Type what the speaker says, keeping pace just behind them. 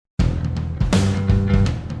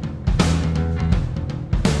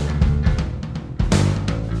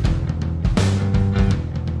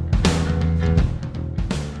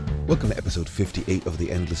episode 58 of The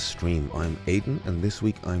Endless Stream. I'm Aidan, and this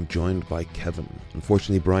week I'm joined by Kevin.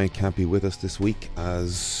 Unfortunately, Brian can't be with us this week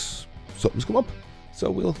as something's come up, so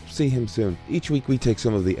we'll see him soon. Each week we take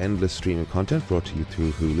some of the endless stream of content brought to you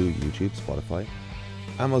through Hulu, YouTube, Spotify,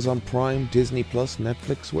 Amazon Prime, Disney Plus,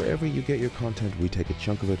 Netflix, wherever you get your content, we take a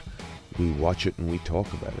chunk of it, we watch it, and we talk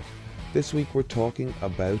about it. This week we're talking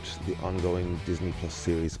about the ongoing Disney Plus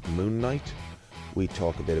series Moon Knight. We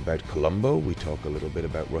talk a bit about Columbo, we talk a little bit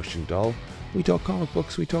about Russian Doll, we talk comic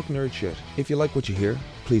books, we talk nerd shit. If you like what you hear,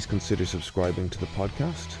 please consider subscribing to the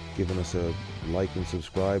podcast, giving us a like and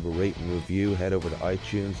subscribe, a rate and review, head over to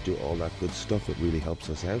iTunes, do all that good stuff, it really helps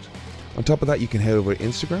us out. On top of that, you can head over to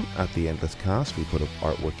Instagram at The Endless Cast. We put up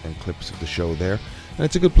artwork and clips of the show there, and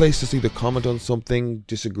it's a good place to either comment on something,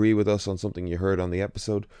 disagree with us on something you heard on the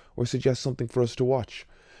episode, or suggest something for us to watch.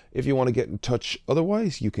 If you want to get in touch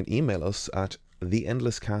otherwise, you can email us at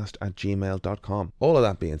theendlesscast@gmail.com. All of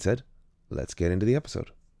that being said, let's get into the episode.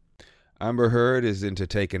 Amber Heard is into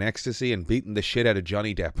taking ecstasy and beating the shit out of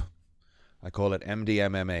Johnny Depp. I call it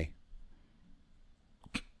MDMMA.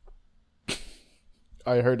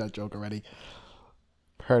 I heard that joke already.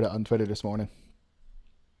 Heard it on Twitter this morning.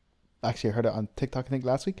 Actually, I heard it on TikTok, I think,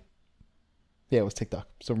 last week. Yeah, it was TikTok.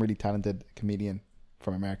 Some really talented comedian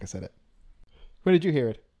from America said it. Where did you hear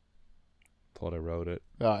it? Thought I wrote it.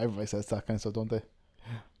 Oh, everybody says that kind of stuff, don't they? I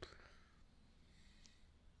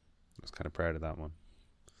was kind of proud of that one.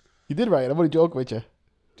 You did right. I'm only joking with you.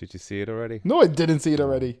 Did you see it already? No, I didn't see it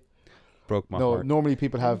already. Broke my heart. Normally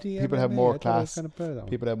people have more class. Kind of proud of that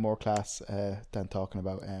one. People have more class than talking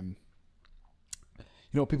about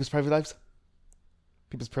people's private lives,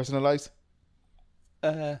 people's personal lives.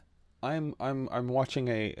 I'm watching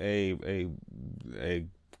a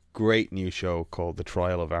great new show called The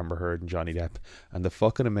Trial of Amber Heard and Johnny Depp, and the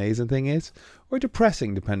fucking amazing thing is, or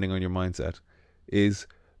depressing depending on your mindset, is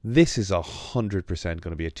this is 100%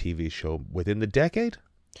 going to be a TV show within the decade?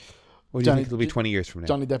 Or do you think it'll be 20 years from now?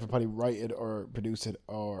 Johnny Depp will probably write it or produce it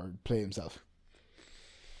or play himself.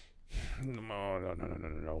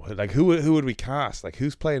 No. Like who would we cast? Like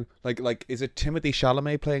who's playing? Like is it Timothée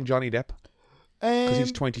Chalamet playing Johnny Depp? Because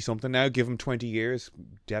he's 20 something now. Give him 20 years.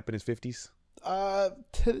 Depp in his 50s. Well,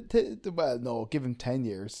 no, give him 10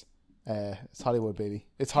 years. It's Hollywood, baby.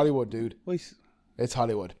 It's Hollywood, dude. Wait. It's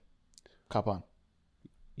Hollywood. Cop on.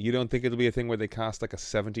 You don't think it'll be a thing where they cast like a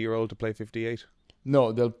 70-year-old to play 58?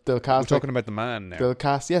 No, they'll cast. We're talking about the man now. They'll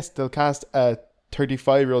cast a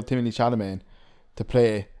 35-year-old Timothée Chalamet to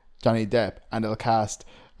play Johnny Depp, and they'll cast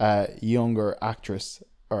a younger actress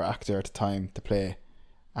or actor at the time to play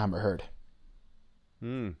Amber Heard.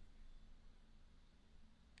 The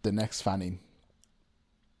next Fanning.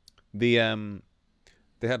 They had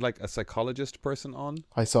like a psychologist person on.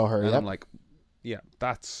 I saw her. And I'm like, yeah,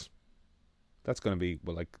 that's going to be,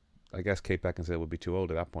 well, like, I guess Kate Beckinsale would be too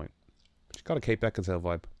old at that point. But she's got a Kate Beckinsale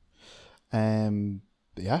vibe.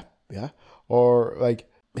 Yeah. Or like,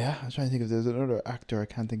 yeah, I'm trying to think if there's another actor. I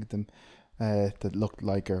can't think of them that looked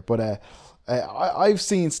like her. But I've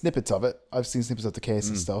seen snippets of it. I've seen snippets of the case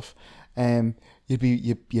and stuff.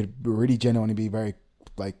 You'd really genuinely be very,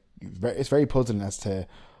 like, it's very puzzling as to,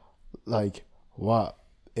 like, what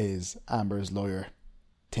is Amber's lawyer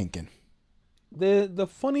thinking. The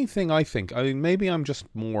funny thing, I mean, maybe I'm just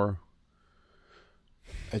more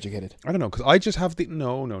educated. I don't know, because I just have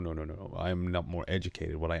no. I'm not more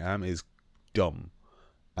educated. What I am is dumb,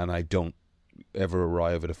 and I don't ever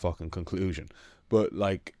arrive at a fucking conclusion. But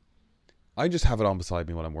like, I just have it on beside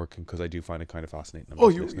me while I'm working because I do find it kind of fascinating.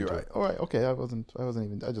 You're right. All right, okay. I wasn't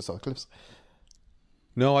even. I just saw clips.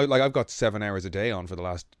 No, I've got 7 hours a day on for the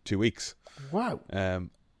last 2 weeks. Wow. And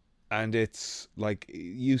it's like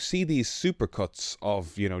you see these supercuts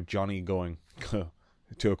of, Johnny going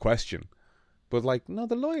to a question, but like, no,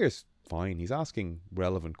 the lawyer's fine. He's asking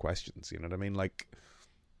relevant questions. You know what I mean? Like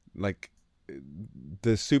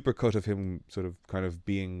the supercut of him sort of kind of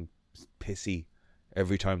being pissy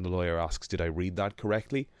every time the lawyer asks, "Did I read that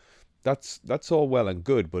correctly?" That's all well and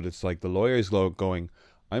good, but it's like the lawyer's going,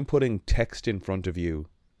 "I'm putting text in front of you."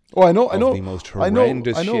 Oh, I know. The most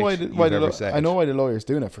horrendous shit you've ever said. I know why the lawyer's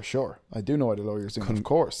doing it for sure. I do know why the lawyer's doing it, of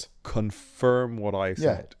course. Confirm what I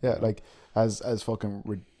said. Yeah, like as fucking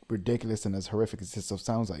ridiculous and as horrific as this stuff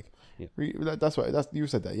sounds like. Yeah. That's you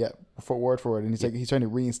said that. Yeah, for word, and he's like he's trying to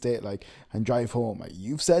reinstate and drive home. Like,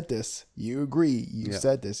 you've said this. You agree. You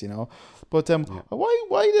said this. But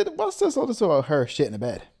what's this all this about her shit in a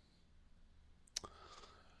bed?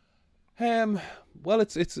 Well,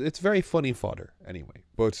 it's very funny fodder anyway.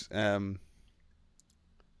 But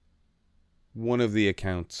one of the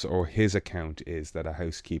accounts, or his account, is that a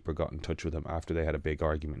housekeeper got in touch with him after they had a big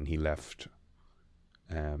argument and he left.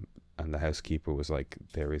 and the housekeeper was like,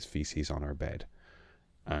 there is feces on our bed.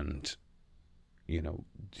 And, you know,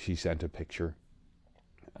 she sent a picture,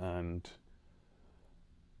 and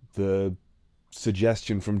the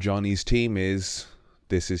suggestion from Johnny's team is,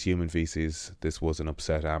 this is human feces. This was an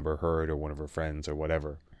upset Amber Heard or one of her friends or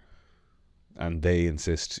whatever. And they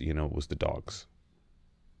insist, you know, it was the dogs.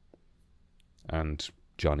 And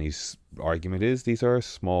Johnny's argument is, these are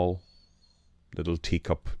small little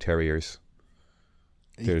teacup terriers.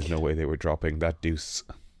 There's no way they were dropping that deuce.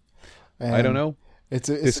 I don't know.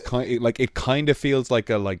 It kind of feels like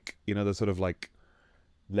the sort of like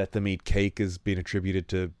let them eat cake is being attributed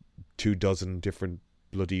to 24 different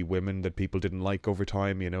bloody women that people didn't like over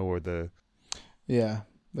time, you know, or the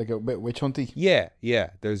like a bit witch hunty. Yeah.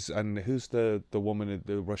 There's, and who's the woman,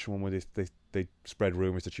 the Russian woman where they spread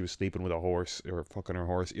rumors that she was sleeping with a horse or fucking her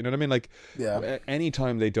horse. You know what I mean? Like,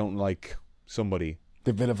 anytime they don't like somebody,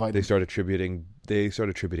 they vilify them. They start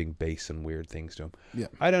attributing base and weird things to them. Yeah,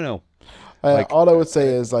 I don't know. All I would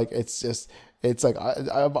say is like it's like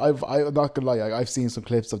I'm not gonna lie. I've seen some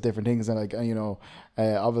clips of different things, and like, you know,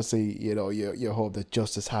 obviously, you know, you hope that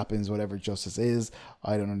justice happens, whatever justice is.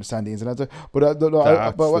 I don't understand the ins and outs, but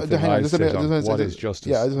hang on, what is justice?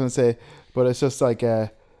 Yeah, I just want to say, but it's just like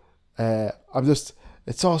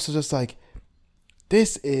it's also just like,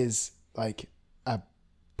 this is like a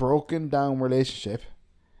broken down relationship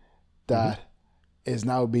that is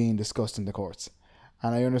now being discussed in the courts.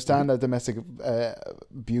 And I understand that domestic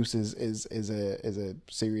abuse is a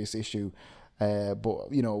serious issue,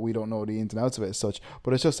 but you know, we don't know the ins and outs of it as such.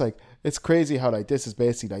 But it's just like, it's crazy how like this is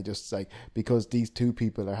basically like just like because these two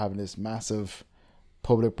people are having this massive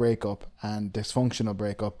public breakup and dysfunctional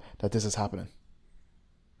breakup that this is happening.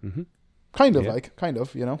 Mm-hmm. Kind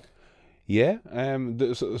of, you know. Yeah.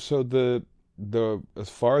 So the as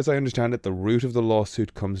far as I understand it, the root of the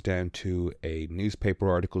lawsuit comes down to a newspaper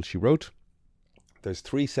article she wrote. There's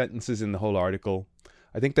 3 sentences in the whole article.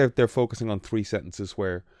 I think they're focusing on 3 sentences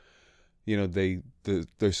where, you know,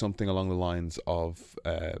 there's something along the lines of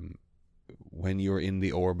when you're in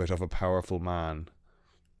the orbit of a powerful man,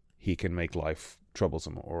 he can make life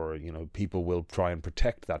troublesome, or, you know, people will try and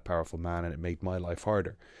protect that powerful man and it made my life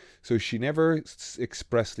harder. So she never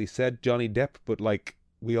expressly said Johnny Depp, but like,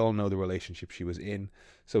 we all know the relationship she was in.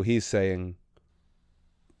 So he is saying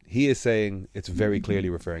it's very clearly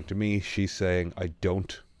referring to me. She's saying I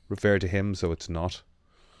don't refer to him, so it's not.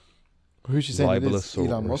 Who's she saying libelous it is?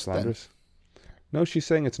 Elon or Musk, slanderous. No, she's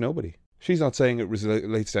saying it's nobody. She's not saying it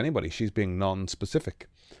relates to anybody. She's being non-specific.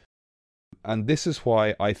 And this is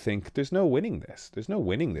why I think there's no winning this. There's no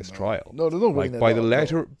winning this trial. No, there's no winning. By the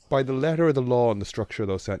letter of the law and the structure of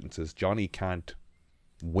those sentences, Johnny can't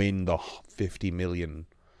win the $50 million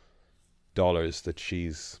that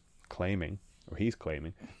she's claiming, or he's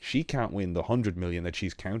claiming. She can't win the $100 million that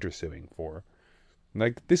she's countersuing for.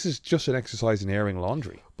 Like, this is just an exercise in airing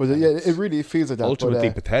laundry. But yeah, it really feels like that.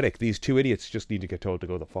 Ultimately pathetic. These 2 idiots just need to get told to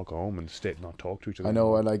go the fuck home and not talk to each other. I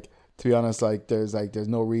know, and like, to be honest, there's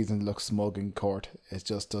no reason to look smug in court. It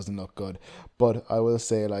just doesn't look good. But I will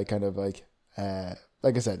say, like I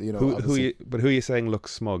said, you know, who are you saying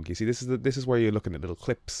looks smug? You see, this is where you're looking at little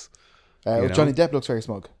clips. Johnny Depp looks very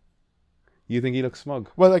smug. You think he looks smug?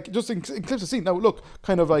 Well, like, just in clips of scene. Now, look,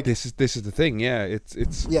 kind of like this is the thing. Yeah, it's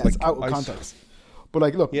like, it's out of context. But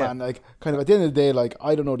like, look, man, like, kind of at the end of the day, like,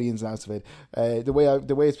 I don't know the ins and outs of it. The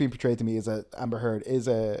way it's being portrayed to me is that Amber Heard is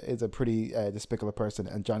a pretty despicable person,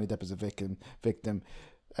 and Johnny Depp is a victim.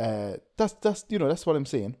 That's you know, that's what I'm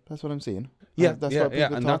seeing. That's what I'm seeing. Yeah, that's what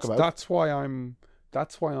people talk about. That's why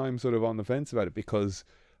I'm sort of on the fence about it, because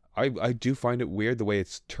I do find it weird the way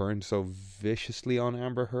it's turned so viciously on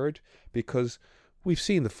Amber Heard, because we've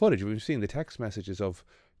seen the footage, we've seen the text messages of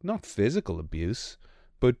not physical abuse,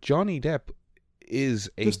 but Johnny Depp is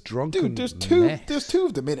drunken mess. There's 2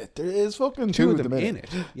 of them in it. There is fucking 2 of them in it.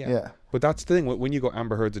 Yeah. But that's the thing, when you go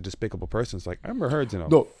Amber Heard's a despicable person, it's like Amber Heard's in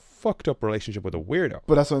a fucked up relationship with a weirdo.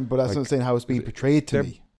 But that's what I'm saying, how it's being portrayed to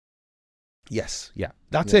me. Yes, yeah.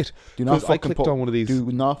 That's it. Do not fucking put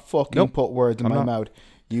words in my mouth.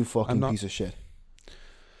 You fucking piece of shit.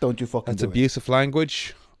 Don't you fucking do it. That's abusive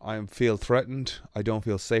language. I feel threatened. I don't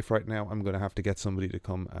feel safe right now. I'm going to have to get somebody to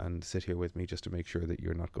come and sit here with me just to make sure that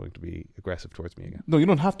you're not going to be aggressive towards me again. No, you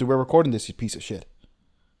don't have to. We're recording this, you piece of shit.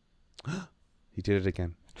 He did it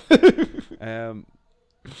again.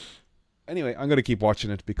 Anyway, I'm going to keep watching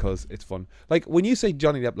it because it's fun. Like, when you say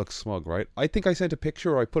Johnny Depp looks smug, right? I think I sent a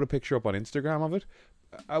picture, or I put a picture up on Instagram of it.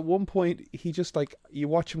 At one point, he just, like, you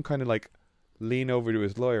watch him kind of, like, lean over to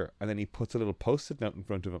his lawyer, and then he puts a little post-it note in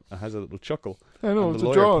front of him and has a little chuckle. I know, and it's the a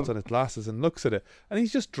lawyer drawing. puts on his glasses and looks at it, and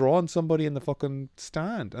he's just drawn somebody in the fucking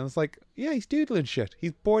stand. And it's like, yeah, he's doodling shit.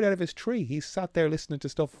 He's bored out of his tree. He's sat there listening to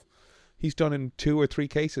stuff he's done in 2 or 3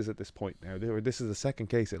 cases at this point now. This is the second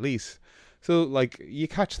case at least. So, like, you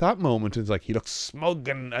catch that moment and it's like, he looks smug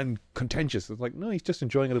and contentious. It's like, no, he's just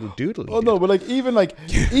enjoying a little doodle. Oh, no, but, like,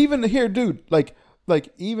 even here, dude, like,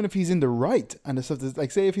 even if he's in the right and the stuff,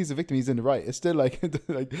 like, say if he's a victim, he's in the right. It's still, like,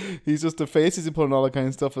 like he's just the faces he put and all that kind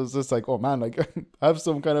of stuff. It's just like, oh, man, like, have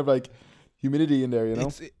some kind of, like, humility in there, you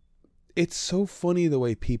know? It's so funny the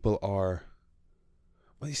way people are.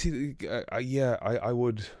 Well, you see, I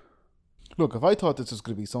would... Look, if I thought this was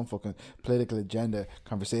going to be some fucking political agenda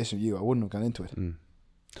conversation with you, I wouldn't have gone into it.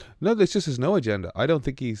 No, there's just no agenda. I don't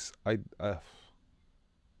think he's... I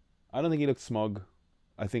don't think he looks smug.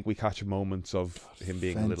 I think we catch moments of him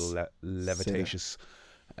being a little levitatious.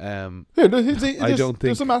 Yeah, I don't think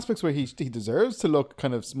there's some aspects where he deserves to look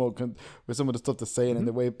kind of smug with some of the stuff they're saying and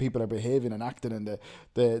the way people are behaving and acting, and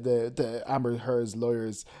the Amber Heard's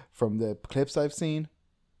lawyers from the clips I've seen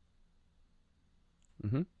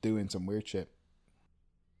doing some weird shit.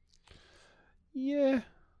 Yeah,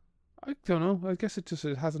 I don't know. I guess it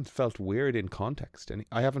hasn't felt weird in context. And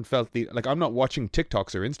I haven't felt I'm not watching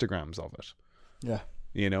TikToks or Instagrams of it. Yeah,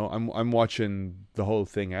 you know, I'm watching the whole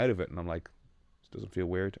thing out of it, and I'm like, this doesn't feel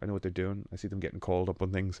weird. I know what they're doing. I see them getting called up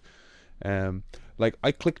on things. Like,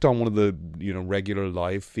 I clicked on one of the regular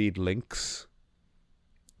live feed links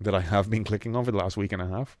that I have been clicking on for the last week and a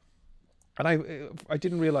half, and I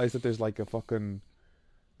didn't realize that there's like a fucking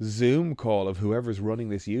Zoom call of whoever's running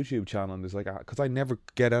this YouTube channel, and there's like, because I never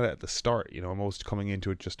get at it at the start, I'm almost coming into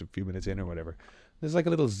it just a few minutes in or whatever. There's like a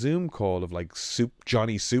little Zoom call of like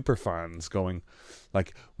Johnny super fans going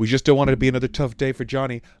like, we just don't want it to be another tough day for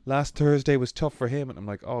Johnny. Last Thursday was tough for him. And I'm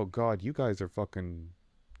like, oh God, you guys are fucking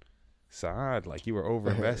sad. Like, you were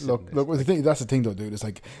overinvested. Look, that's the thing though, dude. It's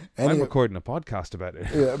like I'm recording a podcast about it.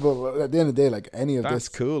 Yeah, but at the end of the day, like that's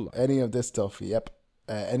cool. Any of this stuff,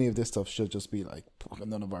 any of this stuff should just be like fucking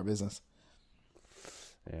none of our business.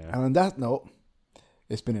 Yeah. And on that note,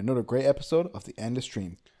 it's been another great episode of The Endless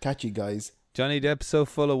Stream. Catch you guys. Johnny Depp's so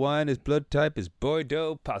full of wine, his blood type is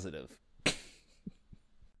Bordeaux positive.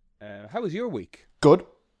 How was your week? Good.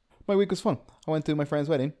 My week was fun. I went to my friend's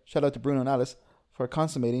wedding. Shout out to Bruno and Alice for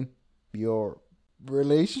consummating your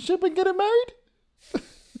relationship and getting married.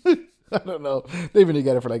 I don't know. They've been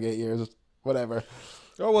together for like 8 years. Whatever.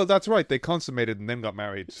 Oh, well, that's right. They consummated and then got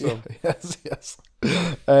married. So yes.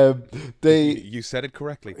 You said it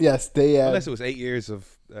correctly. Yes, they. Unless it was 8 years of.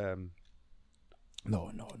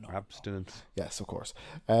 No. Abstinence. Yes, of course.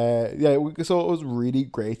 So it was really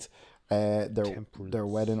great. Their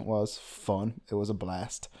wedding was fun. It was a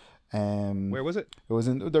blast. Where was it? It was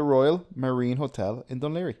in the Royal Marine Hotel in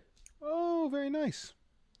Dunleary. Oh, very nice.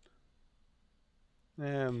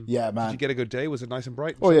 Yeah, man. Did you get a good day? Was it nice and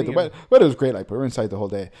bright? Oh yeah, the weather was great. Like, we were inside the whole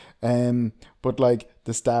day. But like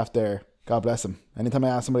the staff there, God bless them. Anytime I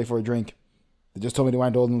asked somebody for a drink, they just told me they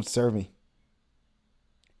weren't old enough to serve me.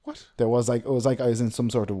 What? It was like I was in some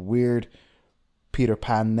sort of weird Peter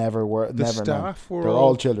Pan. The staff were they're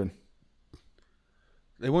all children.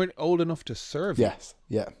 They weren't old enough to serve. Yes,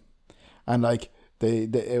 yeah, and like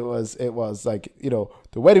it was like, the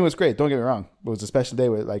wedding was great. Don't get me wrong, it was a special day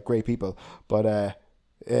with like great people, but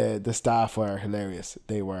the staff were hilarious.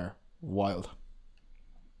 They were wild.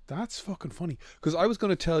 That's fucking funny, because I was going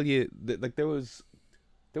to tell you that like there was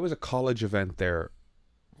a college event there,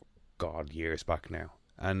 God, years back now.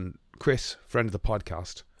 And Chris, friend of the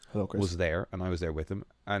podcast, hello, Chris, was there, and I was there with him.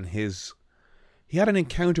 And he had an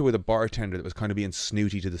encounter with a bartender that was kind of being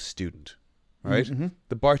snooty to the student, right? Mm-hmm.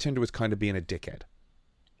 The bartender was kind of being a dickhead.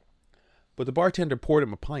 But the bartender poured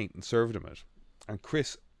him a pint and served him it. And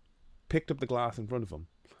Chris picked up the glass in front of him,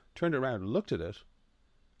 turned around, looked at it,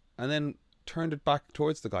 and then turned it back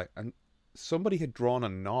towards the guy. And somebody had drawn a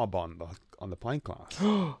knob on the pint glass.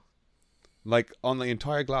 Like, on the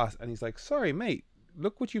entire glass. And he's like, sorry, mate.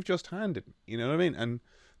 Look what you've just handed. You know what I mean? And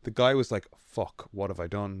the guy was like, fuck, what have I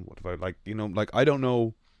done? What have I, I don't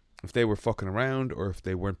know if they were fucking around or if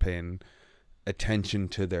they weren't paying attention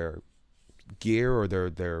to their gear or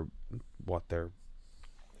their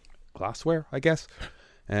glassware, I guess.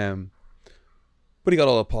 But he got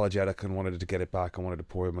all apologetic and wanted to get it back and wanted to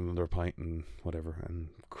pour him another pint and whatever. And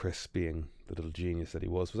Chris, being the little genius that he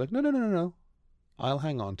was like, no. I'll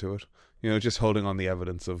hang on to it. Just holding on the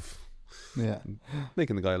evidence of... Yeah,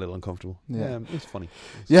 making the guy a little uncomfortable. Yeah, it's funny.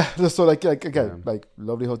 So like again, like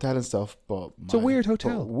lovely hotel and stuff, but it's a weird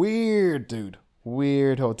hotel. Weird, dude.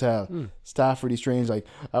 Weird hotel. Staff really strange. Like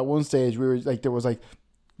at one stage, we were like, there was like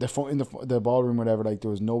the ballroom, or whatever. Like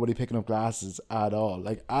there was nobody picking up glasses at all.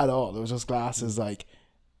 Like at all, there was just glasses like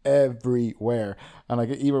everywhere. And like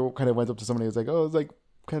Emer kind of went up to somebody who was like, oh, it's like,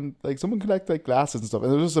 can like someone collect like glasses and stuff?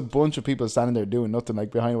 And there was just a bunch of people standing there doing nothing,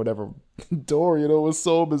 like behind whatever door, you know. It was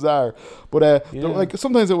so bizarre. But like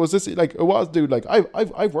sometimes it was this, like it was, dude, like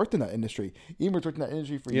I've worked in that industry. Emer's worked in that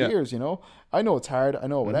industry for years, you know. I know it's hard, I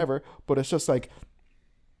know whatever, but it's just like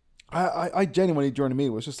I genuinely, during me,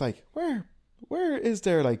 was just like, where is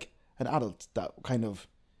there like an adult that kind of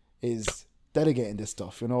is delegating this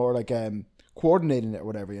stuff, you know, or like coordinating it or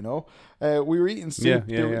whatever, you know. We were eating soup.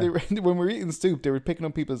 When we were eating soup, they were picking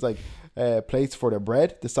up people's like plates for their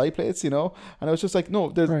bread, the side plates, you know. And I was just like, no,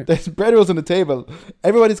 there's bread rolls on the table.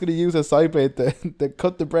 Everybody's going to use a side plate to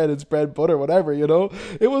cut the bread and spread butter, whatever, you know.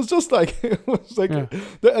 It was just like,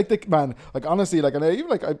 man, like honestly, like, and I even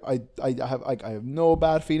like I have no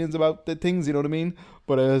bad feelings about the things, you know what I mean.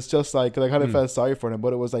 But it was just like I kind of felt sorry for them.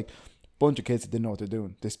 But it was like, bunch of kids that didn't know what they're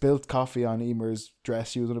doing. They spilled coffee on Emer's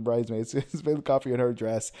dress. She was one of the bridesmaids. Spilled coffee on her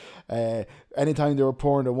dress. Anytime they were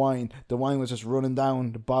pouring the wine was just running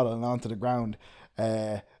down the bottle and onto the ground.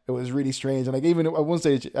 It was really strange. And like even at one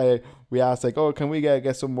stage, we asked like, "Oh, can we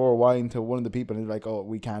get some more wine to one of the people?" And they're like, "Oh,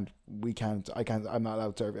 we can't. I'm not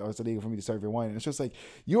allowed to serve it. It's illegal for me to serve your wine." And it's just like,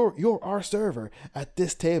 you're our server at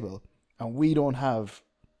this table, and we don't have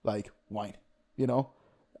like wine, you know.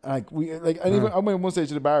 Like we like, and even I went one stage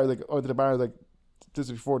to the bar, like, or to the bar, like this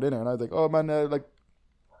was before dinner, and I was like, oh man, like,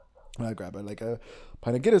 and I grab it like a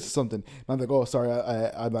pint of Guinness or something, and I'm like, oh sorry,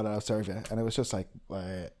 I'm not allowed to serve you, and it was just like,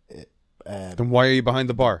 then why are you behind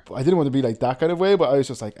the bar? I didn't want to be like that kind of way, but I was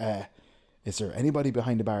just like, is there anybody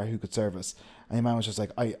behind the bar who could serve us? And the man was just like,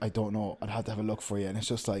 I don't know, I'd have to have a look for you, and it's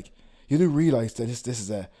just like, you do realize that this is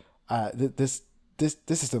a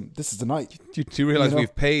this is the night. Do you realize, you know,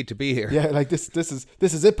 we've paid to be here? Yeah, like this is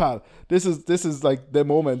it, pal. This is like the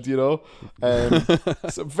moment, you know.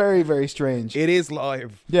 So very, very strange. It is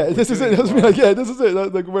live. Yeah, this is it. That's me. Like, yeah, this is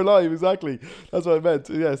it. Like we're live. Exactly. That's what I meant.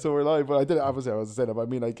 Yeah, so we're live. But I didn't. Obviously, I was saying it. But I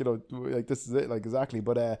mean, like, you know, like this is it. Like exactly.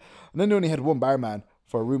 But and then they only had one barman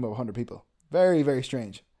for a room of 100 people. Very, very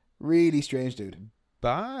strange. Really strange, dude.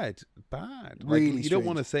 Bad. Really like, you don't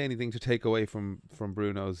want to say anything to take away from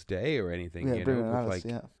Bruno's day or anything. Yeah, you Bruno know, Alice,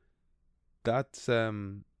 like, yeah. That's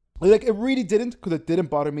like it really didn't, because it didn't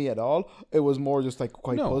bother me at all. It was more just like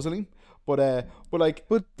quite puzzling. But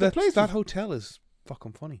that hotel is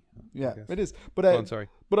fucking funny. Yeah, it is. But I'm sorry.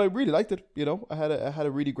 But I really liked it. You know, I had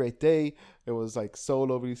a really great day. It was like so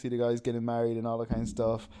lovely to see the guys getting married and all that kind of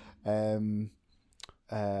stuff.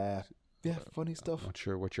 Yeah, funny stuff. I'm not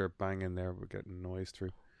sure what you're banging there. We're getting noise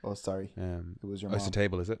through. Oh, sorry. It was your mom. It's the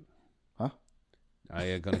table, is it? Huh? I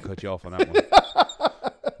am going to cut you off on that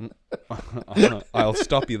one. I'll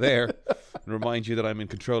stop you there and remind you that I'm in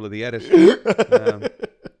control of the edit.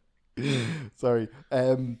 Sorry.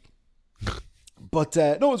 But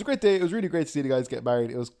no, it was a great day. It was really great to see the guys get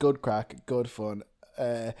married. It was good crack, good fun.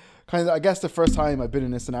 Kind of, I guess the first time I've been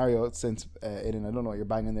in a scenario since Aiden. I don't know what you're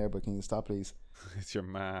banging there, but can you stop, please? It's your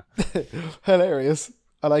ma. Hilarious.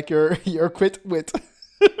 I like your quit wit.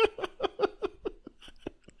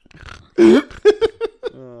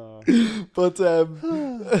 But I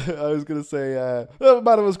was gonna say,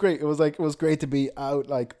 man, it was great. It was great to be out,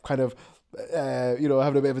 like kind of, you know,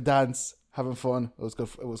 having a bit of a dance, having fun. It was good.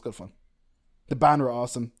 It was good fun. The band were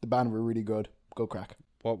awesome. The band were really good. Go crack.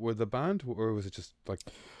 What were the band, or was it just like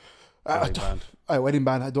wedding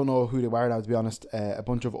band? I don't know who they were now, to be honest. A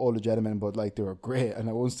bunch of older gentlemen, but like they were great. And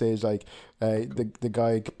at one stage, like the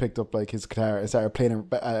guy picked up like his guitar and started playing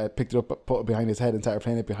it, picked it up, put it behind his head, and started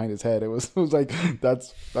playing it behind his head. It was like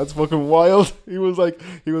that's fucking wild. He was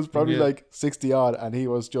probably like 60 odd, and he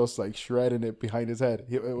was just like shredding it behind his head.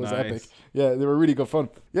 It was nice. Epic. Yeah, they were really good fun.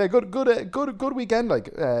 Yeah, good weekend.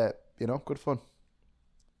 Like you know, good fun.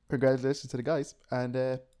 Congratulations to the guys, and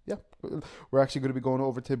yeah, we're actually going to be going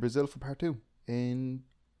over to Brazil for part 2 in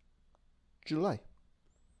July.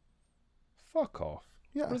 Fuck off.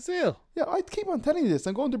 Yeah, Brazil. Yeah, I keep on telling you this.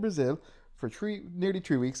 I'm going to Brazil for nearly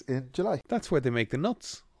 3 weeks in July. That's where they make the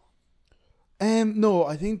nuts. No,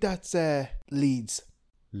 I think that's Leeds.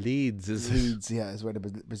 Leeds, yeah, is where the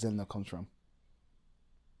Brazil nut comes from.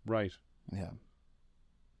 Right. Yeah.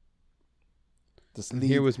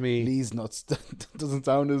 Here was me. Leeds nuts doesn't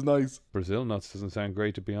sound as nice. Brazil nuts doesn't sound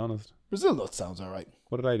great, to be honest. Brazil nuts sounds alright.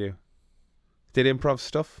 What did I do? Did improv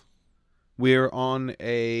stuff. We're on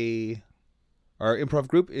our improv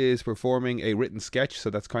group is performing a written sketch, so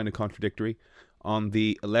that's kind of contradictory, on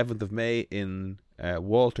the 11th of May in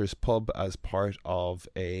Walter's Pub as part of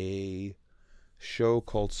a show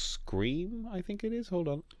called Scream, I think it is. Hold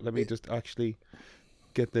on. Let me just actually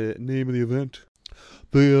get the name of the event.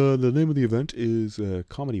 The name of the event is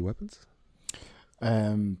Comedy Weapons.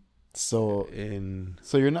 So In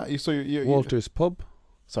you're not you're Walter's Pub.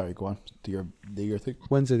 Sorry, go on. Do your thing.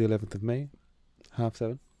 Wednesday the 11th of May,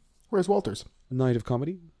 7:30. Where's Walters? Night of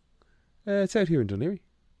Comedy. It's out here in Dunleary.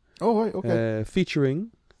 Oh, right, okay.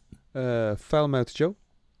 Featuring Foulmouth Joe,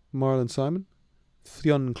 Marlon Simon,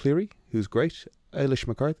 Fionn Cleary, who's great, Eilish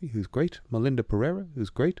McCarthy, who's great, Melinda Pereira, who's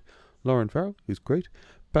great, Lauren Farrell, who's great,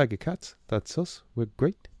 Bag of Cats, that's us, we're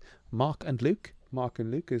great, Mark and Luke. Mark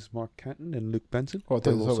and Luke is Mark Canton and Luke Benson. Oh,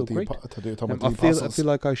 they're also great. I feel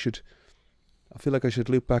like I should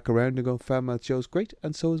loop back around and go, Foulmouth Joe's great,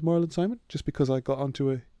 and so is Marlon Simon, just because I got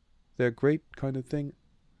onto their great kind of thing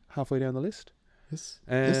halfway down the list. Yes,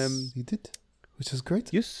 yes, you did, which is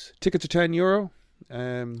great. Yes, tickets are €10.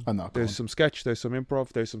 I'm not there's some sketch, there's some improv,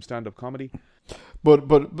 there's some stand-up comedy. But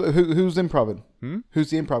who's improving? Who's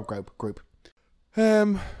the improv group?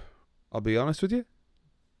 I'll be honest with you.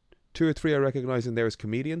 2 or 3 I recognise in there as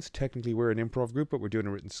comedians. Technically, we're an improv group, but we're doing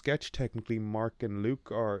a written sketch. Technically, Mark and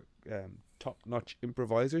Luke are top-notch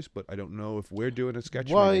improvisers, but I don't know if we're doing a sketch.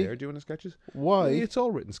 Why? Maybe they're doing a sketches. Why? It's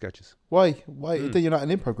all written sketches. Why? Then you're not an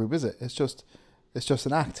improv group, is it? It's just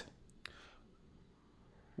an act.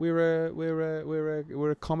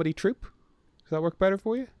 We're a comedy troupe. Does that work better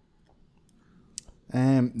for you?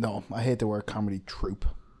 No, I hate the word comedy troupe.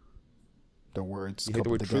 The words. You hate the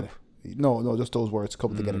word troupe? No, just those words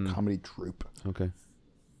coupled together. Comedy troupe. Okay.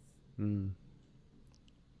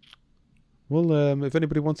 Well, if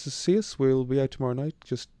anybody wants to see us, we'll be out tomorrow night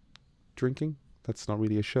just drinking. That's not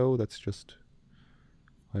really a show. That's just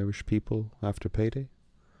Irish people after payday.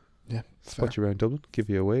 Yeah, spot you around Dublin, give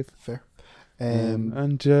you a wave. Fair.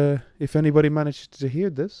 And if anybody managed to hear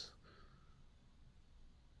this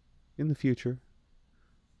in the future,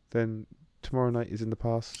 then tomorrow night is in the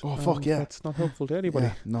past. Oh, fuck yeah. That's not helpful to anybody.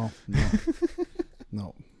 Yeah, no.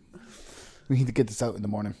 No. We need to get this out in the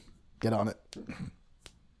morning. Get on it.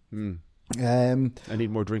 I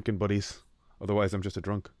need more drinking buddies. Otherwise, I'm just a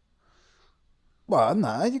drunk. Well,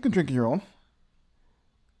 nah, you can drink on your own.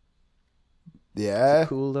 Yeah.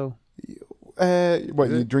 Cool, though. What,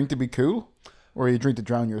 you drink to be cool? Or you drink to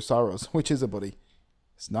drown your sorrows? Which is it, buddy?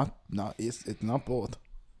 It's not both.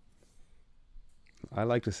 I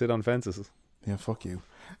like to sit on fences. Yeah, fuck you.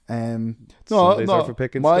 Sundays are for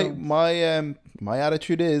picking stones. My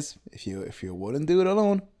attitude is if you wouldn't do it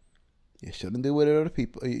alone, you shouldn't do it with other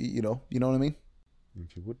people. You know what I mean?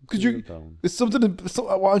 If you wouldn't do it alone. It's something.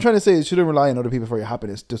 What I'm trying to say is, you shouldn't rely on other people for your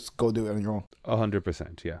happiness. Just go do it on your own.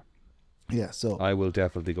 100%, yeah. Yeah. So I will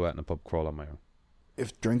definitely go out in a pub crawl on my own.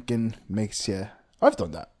 If drinking makes you, I've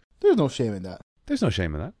done that. There's no shame in that. There's no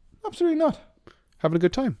shame in that. Absolutely not. Having a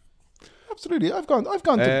good time. Absolutely, I've gone.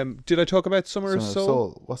 To did I talk about Summer of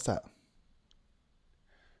Soul? What's that?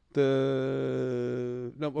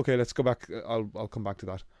 No. Okay, let's go back. I'll come back to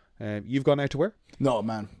that. You've gone out to where? No,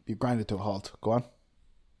 man. You grinded to a halt. Go on.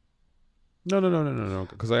 No.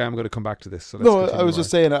 Because I am going to come back to this. So I was just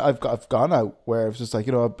saying I've gone out where it's just like,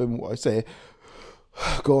 I've been. I say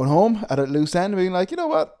going home at a loose end, being like, you know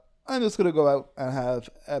what? I'm just going to go out and have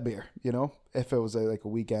a beer, If it was a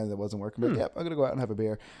weekend that wasn't working, but I'm going to go out and have a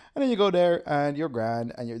beer. And then you go there and you're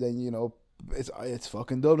grand and it's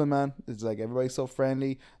fucking Dublin, man. It's like everybody's so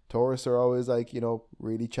friendly. Tourists are always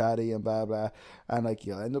really chatty and blah, blah. And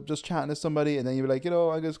you'll end up just chatting to somebody and then you'll be like,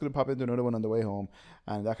 I'm just going to pop into another one on the way home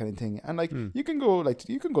and that kind of thing. And you can go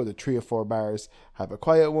to 3 or 4 bars, have a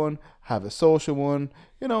quiet one, have a social one.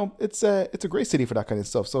 It's a great city for that kind of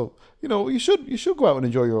stuff. So, you should go out and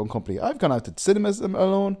enjoy your own company. I've gone out to cinemas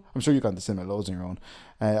alone. I'm sure you've gone to cinema loads on your own.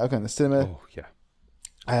 I've gone to cinema. Oh, yeah.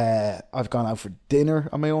 I've gone out for dinner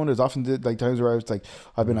on my own. There's often times where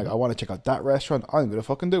I've been I want to check out that restaurant. I'm gonna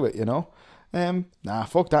fucking do it, Nah,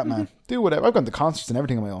 fuck that, man. Do whatever. I've gone to concerts and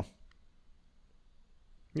everything on my own.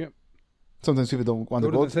 Yep. Sometimes people don't want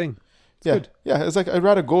to go. To the thing. It's yeah, good. Yeah. It's I'd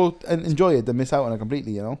rather go and enjoy it than miss out on it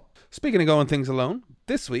completely, Speaking of going things alone,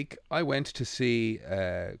 this week I went to see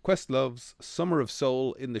Questlove's Summer of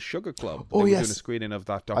Soul in the Sugar Club. Oh, they yes. were doing a screening of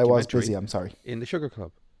that documentary. I was busy. I'm sorry. In the Sugar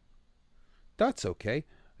Club. That's okay.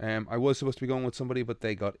 I was supposed to be going with somebody, but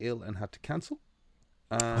they got ill and had to cancel.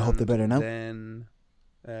 I hope they're better now. Then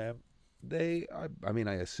I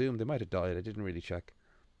assume they might have died. I didn't really check.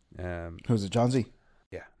 Who's it, John Z?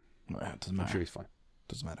 Yeah. It doesn't matter. I'm sure he's fine.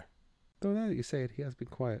 Doesn't matter. Though now that you say it, he has been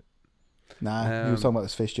quiet. Nah, he was talking about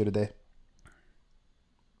his fish the other day.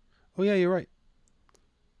 Oh yeah, you're right.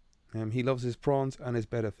 He loves his prawns and his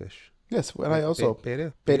betta fish. Yes, and I also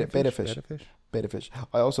betta fish. Betta fish.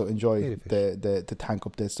 I also enjoy the tank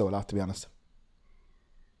updates though a lot, to be honest.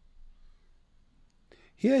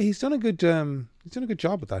 Yeah, he's done a good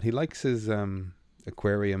job with that. He likes his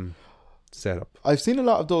aquarium setup. I've seen a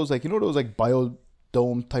lot of those, like, you know, those like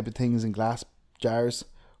biodome type of things in glass jars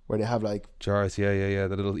where they have like Jars, yeah.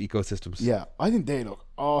 The little ecosystems. Yeah, I think they look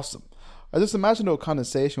awesome. I just imagine though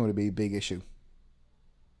condensation would be a big issue.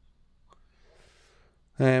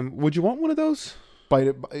 Would you want one of those?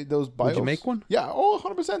 Those bios. Would you make one? Yeah,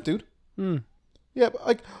 100%, dude. Yeah, but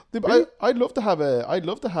like, Really? I'd love to have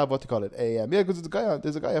what they call it, yeah, because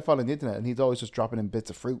there's a guy I follow on the internet, and he's always just dropping in bits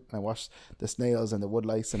of fruit, and I watch the snails and the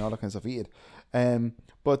woodlice and all that kind of stuff eat it.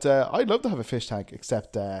 But I'd love to have a fish tank,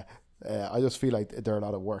 except I just feel like they're a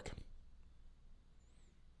lot of work.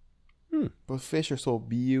 But fish are so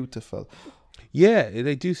beautiful. Yeah,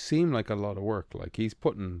 they do seem like a lot of work. Like he's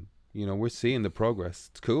putting, we're seeing the progress.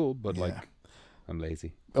 It's cool, but like, I'm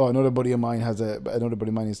lazy. Oh, another buddy of mine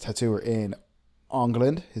is tattooer in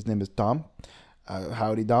England. His name is Dom.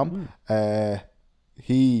 Howdy, Dom.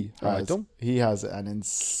 He has an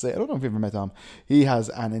insane. I don't know if you've ever met Dom. He has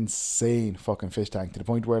an insane fucking fish tank to the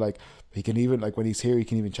point where like he can even, like, when he's here, he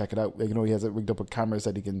can even check it out. Like, he has it rigged up with cameras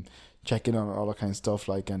that he can check in on all that kind of stuff.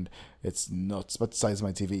 Like, and it's nuts. It's about the size of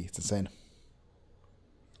my TV. It's insane.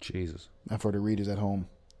 Jesus. And for the readers at home,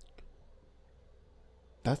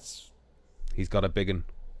 he's got a big one.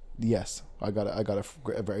 Yes, I got it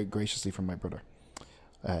very graciously from my brother.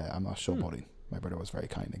 I'm not showboating. My brother was very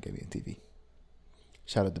kind and gave me a TV.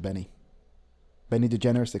 Shout out to Benny. Benny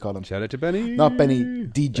DeGeneres, they call him. Shout out to Benny. Not Benny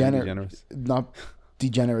DeGeneres. Not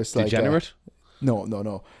DeGeneres like... Degenerate?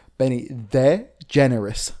 No. Benny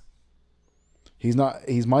DeGeneres. He's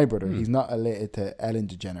my brother. He's not related to Ellen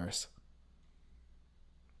DeGeneres.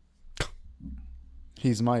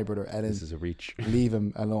 He's my brother, Ellen. This is a reach. Leave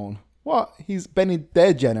him alone. What? He's Benny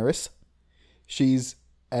DeGeneres. She's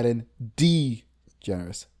Ellen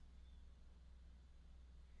DeGeneres.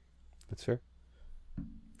 That's fair.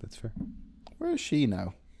 Where is she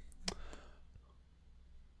now?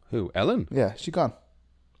 Who? Ellen? Yeah, she gone.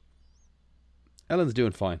 Ellen's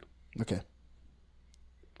doing fine. Okay.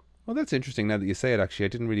 Well, that's interesting now that you say it, actually. I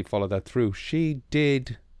didn't really follow that through. She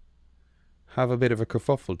did have a bit of a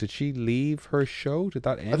kerfuffle. Did she leave her show? Did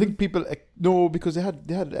that end? I think people... No, because they had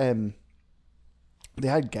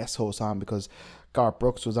guest hosts on, because Garth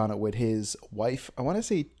Brooks was on it with his wife. I want to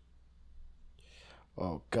say...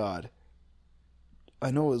 Oh, God.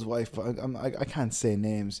 I know his wife, but I can't say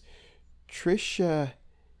names. Trisha...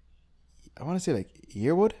 I want to say, like,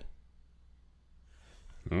 Yearwood?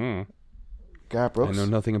 Garth Brooks? I know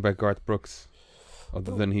nothing about Garth Brooks,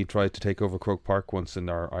 other than he tried to take over Croke Park once and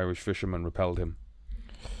our Irish fishermen repelled him.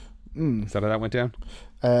 Is that how that went down?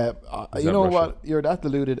 You know Russia? What? You're that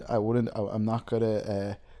deluded. I'm not going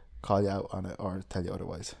to call you out on it or tell you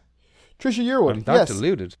otherwise. Trisha Yearwood. I'm that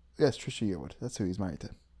deluded. Yes, Trisha Yearwood. That's who he's married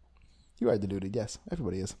to. You are deluded, yes.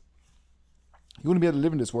 Everybody is. You wouldn't be able to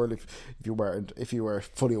live in this world if you were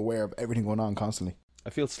fully aware of everything going on constantly.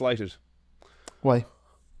 I feel slighted. Why?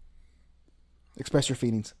 Express your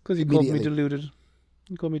feelings. Because you called me deluded.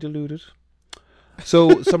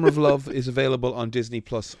 So, Summer of Love is available on Disney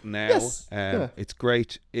Plus now. Yes. It's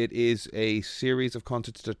great. It is a series of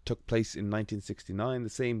concerts that took place in 1969, the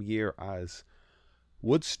same year as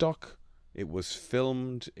Woodstock. It was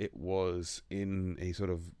filmed. It was in a sort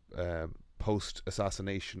of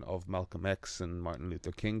post-assassination of Malcolm X and Martin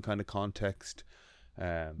Luther King kind of context.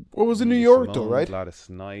 Well, it was in New York, though, right? Gladys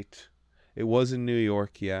Knight. It was in New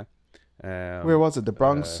York, yeah. Where was it? The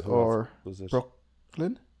Bronx or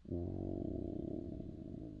Brooklyn?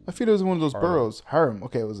 I feel it was one of those boroughs. Harlem.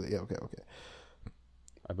 Okay, was it? Yeah, okay.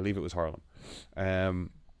 I believe it was Harlem.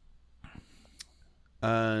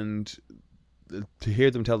 And to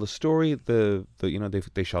hear them tell the story, they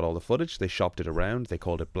shot all the footage, they shopped it around, they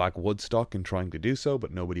called it Black Woodstock in trying to do so,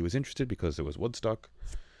 but nobody was interested because it was Woodstock.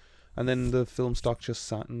 And then the film stock just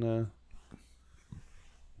sat in a,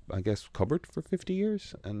 I guess, cupboard for 50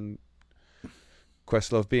 years, and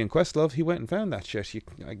Questlove being Questlove, he went and found that shit.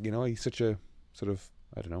 He's such a sort of,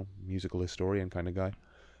 I don't know, musical historian kind of guy.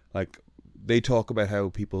 Like, they talk about how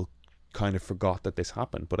people kind of forgot that this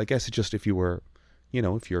happened, but I guess it's just if you're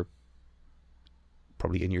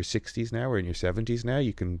probably in your 60s now or in your 70s now,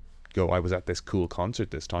 you can go, I was at this cool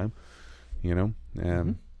concert this time,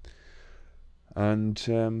 and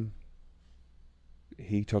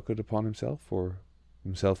he took it upon himself, or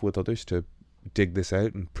himself with others, to dig this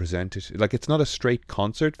out and present it. Like, it's not a straight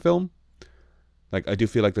concert film. Like, I do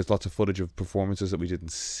feel like there's lots of footage of performances that we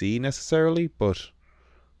didn't see necessarily, but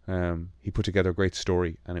he put together a great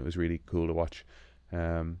story, and it was really cool to watch.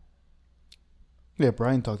 Yeah,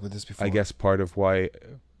 Brian talked about this before. I guess part of why...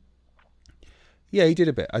 Yeah, he did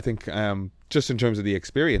a bit. I think just in terms of the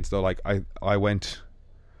experience, though, like, I went...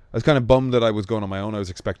 I was kind of bummed that I was going on my own. I was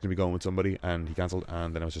expecting to be going with somebody, and he cancelled.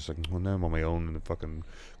 And then I was just like, well, now I'm on my own in the fucking,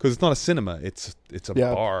 because it's not a cinema. It's a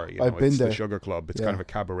bar. You know, I've been it's there. the Sugar Club. It's kind of a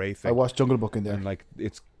cabaret thing. I watched Jungle Book in there. And like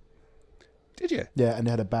it's. Did you? Yeah, and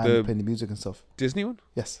they had a band playing the music and stuff. Disney one?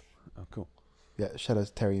 Yes. Oh, cool. Yeah, shout out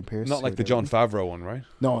to Terry and Pierce. Not like the Jon Favreau one, right?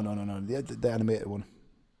 No. The animated one.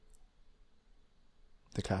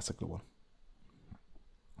 The classical one.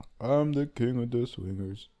 I'm the king of the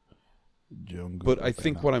swingers. Jungle. But I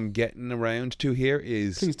think what I'm getting around to here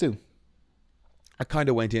is... Please do. I kind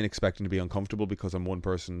of went in expecting to be uncomfortable because I'm one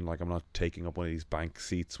person, like I'm not taking up one of these bank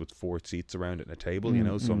seats with 4 seats around it and a table, you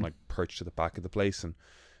know, so I'm like perched to the back of the place, and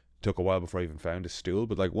it took a while before I even found a stool.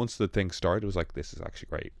 But like once the thing started, it was like, this is actually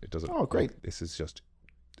great. It doesn't... Oh, great. Like, this is just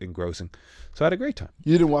engrossing. So I had a great time.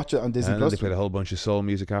 You didn't watch it on Disney And Plus? they played a whole bunch of soul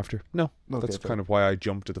music after. No, Okay, that's kind of why I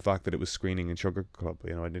jumped to the fact that it was screening in Sugar Club.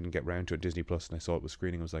 You know, I didn't get round to it Disney Plus, and I saw it was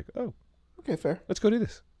screening. I was like, oh, okay, fair. Let's go do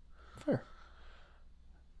this. Fair.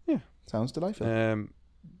 Yeah, sounds delightful.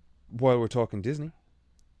 While we're talking Disney,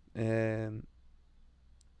 I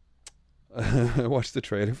watched the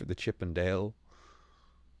trailer for the Chip and Dale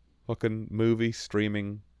fucking movie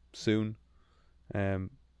streaming soon. Good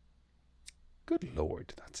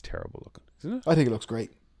Lord, that's terrible looking, isn't it? I think it looks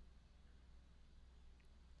great.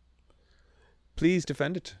 Please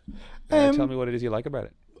defend it. Tell me what it is you like about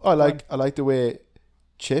it. I like the way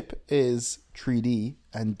Chip is 3D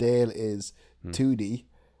and Dale is 2D.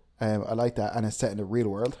 I like that, and it's set in the real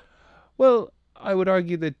world. Well, I would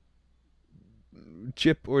argue that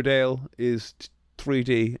Chip or Dale is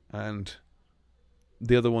 3D, and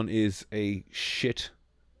the other one is a shit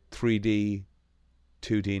 3D,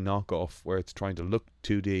 2D knockoff, where it's trying to look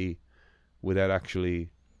 2D without actually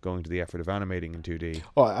going to the effort of animating in 2D.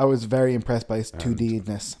 Oh, I was very impressed by its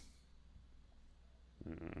 2D-ness. I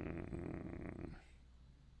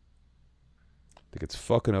think it's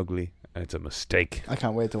fucking ugly, and it's a mistake. I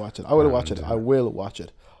can't wait to watch it. I will watch it. I will watch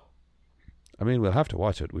it. I mean, we'll have to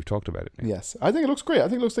watch it. We've talked about it. Yes. I think it looks great. I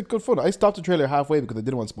think it looks like good fun. I stopped the trailer halfway because I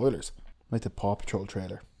didn't want spoilers. Like the Paw Patrol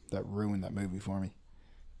trailer. That ruined that movie for me.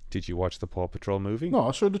 Did you watch the Paw Patrol movie? No,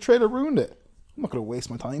 I'm sure the trailer ruined it. I'm not going to waste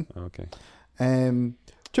my time. Okay.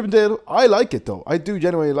 Chip and Dale, I like it though. I do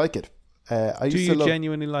genuinely like it. Do you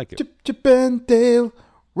genuinely like it? Chip and Dale,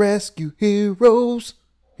 Rescue Heroes.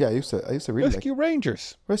 Yeah, I used to really like Rescue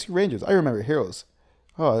Rangers. Rescue Rangers. I remember Heroes.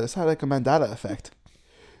 Oh, it's had like a Mandela effect.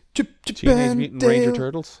 Chip Teenage Mutant Dale, Ranger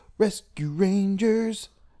Turtles. Rescue Rangers.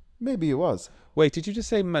 Maybe it was. Wait, did you just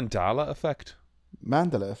say Mandela effect?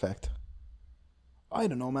 Mandela effect. I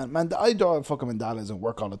don't know, man. I draw fucking mandalas and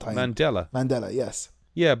work all the time. Mandela, yes.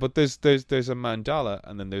 Yeah, but there's a Mandela,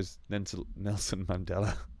 and then there's Nelson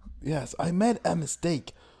Mandela. Yes, I made a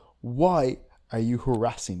mistake. Why are you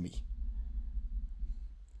harassing me?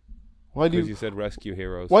 Because you said Rescue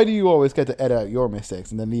Heroes. Why do you always get to edit out your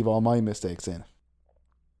mistakes and then leave all my mistakes in?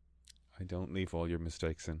 I don't leave all your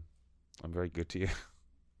mistakes in. I'm very good to you.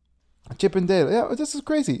 Chip and Dale. Yeah, this is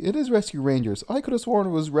crazy. It is Rescue Rangers. I could have sworn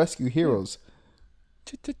it was Rescue Heroes.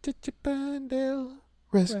 Chip and Dale.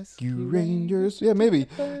 Rescue Rangers. Yeah, maybe.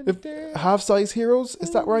 If half-size heroes,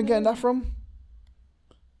 is that where I'm getting that from?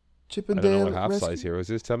 Chip and Dale. I don't know what half-size heroes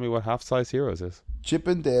is. Tell me what half-size heroes is. Chip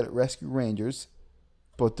and Dale Rescue Rangers,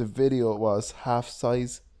 but the video was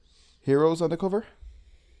half-size heroes on the cover.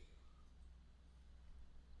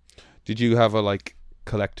 Did you have a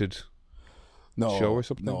collected show or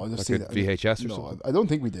something? No, I just like a VHS or something. I don't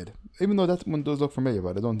think we did. Even though that one does look familiar,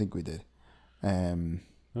 but I don't think we did.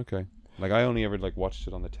 Okay. I only ever watched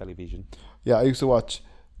it on the television. Yeah, I used to watch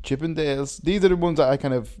Chip and Dale's. These are the ones that I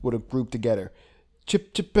kind of would have grouped together.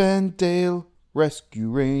 Chip and Dale, Rescue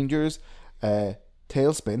Rangers,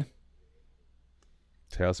 Tailspin.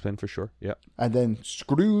 Tailspin for sure, yeah. And then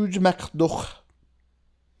Scrooge McDuck.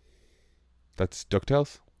 That's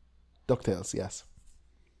DuckTales? DuckTales, yes.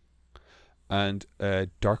 And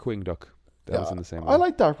Darkwing Duck. That was in the same one. I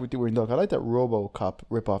like Darkwing Duck. I like that RoboCop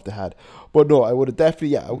rip-off they had. But no, I would have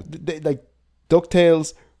definitely,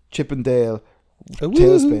 DuckTales, Chip and Dale,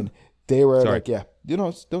 Tailspin. They were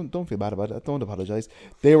don't feel bad about it. Don't apologize.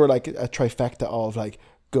 They were like a trifecta of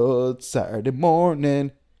good Saturday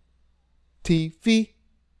morning TV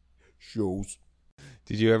shows.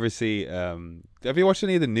 Did you ever see, have you watched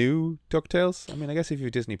any of the new DuckTales? I mean, I guess if you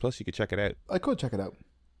have Disney Plus, you could check it out. I could check it out.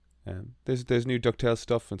 There's new DuckTales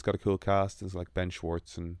stuff, and it's got a cool cast. There's Ben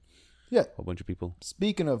Schwartz and a whole bunch of people.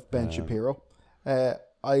 Speaking of Ben Shapiro, I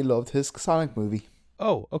loved his Sonic movie.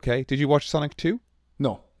 Oh, okay. Did you watch Sonic 2?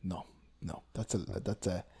 No. That's in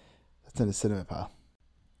the cinema, pal.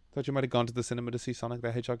 Thought you might have gone to the cinema to see Sonic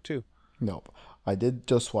the Hedgehog 2. Nope. I did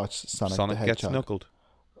just watch Sonic the Hedgehog. Gets knuckled.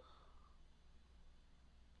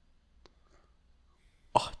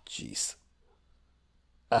 Oh, jeez.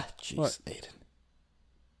 Ah, jeez, What? Aiden.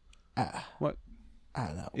 What? I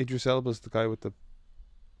don't know. Idris Elba's the guy with the...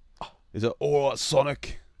 Is it... Oh,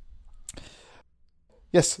 Sonic.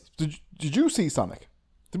 Yes. Did you see Sonic?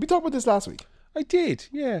 Did we talk about this last week? I did,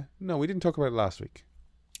 yeah. No, we didn't talk about it last week.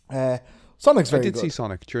 Sonic's very good. I did see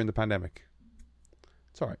Sonic during the pandemic.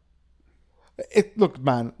 It's all right. Look,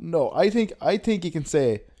 man. No, I think you can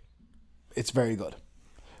say it's very good.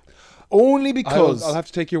 Only because I'll have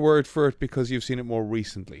to take your word for it because you've seen it more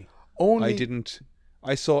recently.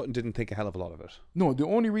 I saw it and didn't think a hell of a lot of it. No, the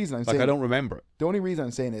only reason I'm saying... I don't remember it. The only reason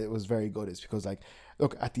I'm saying it was very good is because, like,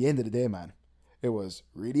 look, at the end of the day, man, it was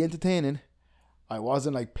really entertaining. I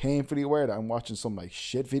wasn't, like, painfully aware that I'm watching some, like,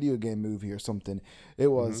 shit video game movie or something. It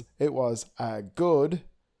was a good...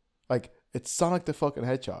 Like, it's Sonic the fucking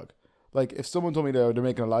Hedgehog. Like, if someone told me they're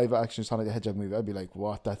making a live-action Sonic the Hedgehog movie, I'd be like,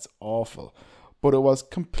 what? That's awful. But it was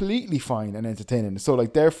completely fine and entertaining. So,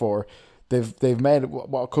 like, therefore, they've made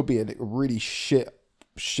what could be a really shit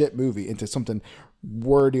movie into something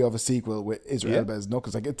worthy of a sequel with Israel Elba as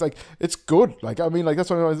Knuckles. It's good. Like, I mean, like, that's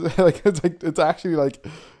what I was like. It's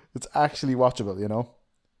actually watchable. You know.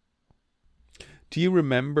 Do you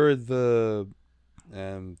remember the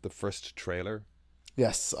first trailer?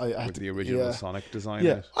 Yes, with the original Sonic design.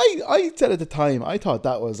 Yeah, I said at the time I thought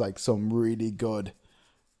that was like some really good,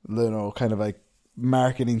 you know, kind of like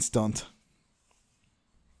marketing stunt.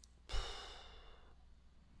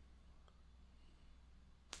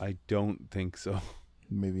 I don't think so.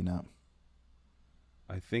 Maybe not.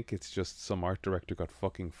 I think it's just some art director got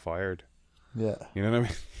fucking fired. Yeah. You know what I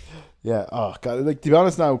mean? Yeah. Oh god. Like, to be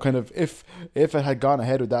honest now, kind of if it had gone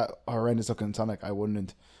ahead with that horrendous looking Sonic, I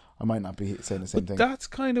might not be saying the same thing. That's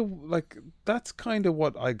kind of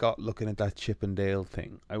what I got looking at that Chip and Dale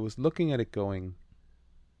thing. I was looking at it going,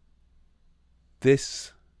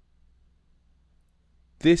 This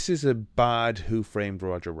is a bad Who Framed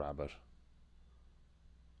Roger Rabbit.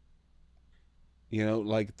 You know,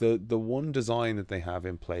 like the one design that they have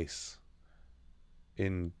in place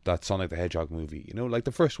in that Sonic the Hedgehog movie, you know, like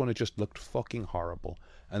the first one, it just looked fucking horrible.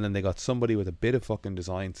 And then they got somebody with a bit of fucking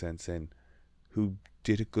design sense in who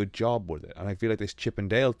did a good job with it. And I feel like this Chip and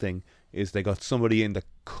Dale thing is they got somebody in that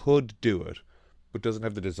could do it, but doesn't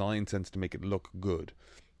have the design sense to make it look good.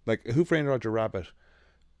 Like Who Framed Roger Rabbit,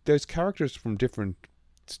 there's characters from different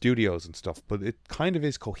studios and stuff, but it kind of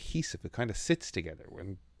is cohesive. It kind of sits together.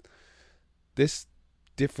 When this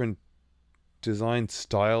different design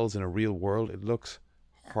styles in a real world, it looks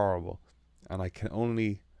horrible. And I can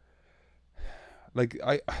only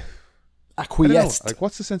acquiesced. Like,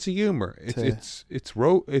 what's the sense of humor? It's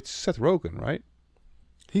Seth Rogen, right?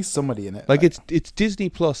 He's somebody in it. Like, it's Disney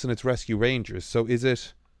Plus and it's Rescue Rangers. So is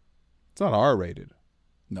it? It's not R-rated.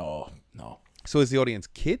 No. So is the audience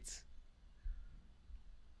kids?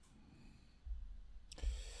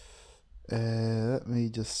 Let me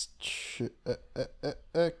just check,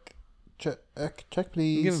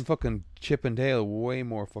 please. I'm giving fucking Chip and Dale way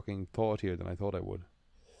more fucking thought here than I thought I would.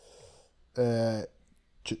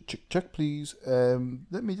 Check, please.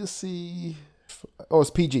 Let me just see. Oh, it's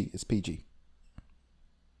PG. It's PG.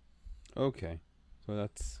 Okay, so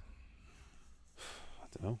that's...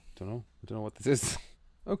 I don't know what this is.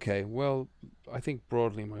 Okay, well, I think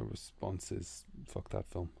broadly my response is fuck that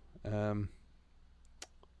film.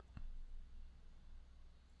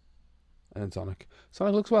 And Sonic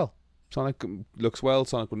looks well. Sonic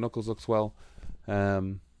with Knuckles looks well.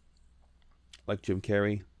 Like Jim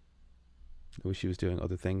Carrey. I wish he was doing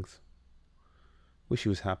other things. Wish he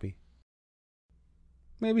was happy.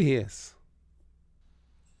 Maybe he is.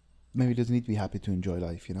 Maybe he doesn't need to be happy to enjoy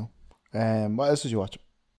life, you know? What else did you watch?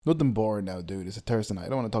 Nothing boring now, dude. It's a Thursday night. I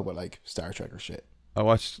don't want to talk about, like, Star Trek or shit. I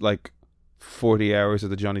watched, like, 40 hours of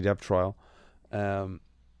the Johnny Depp trial.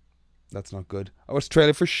 That's not good. I watched the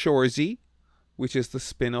trailer for Shoresy, which is the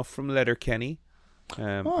spin-off from Letterkenny.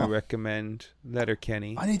 I recommend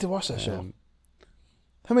Letterkenny. I need to watch that show.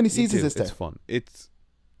 How many seasons is there? It's fun. It's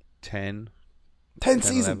 10. 10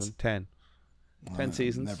 seasons? 11, 10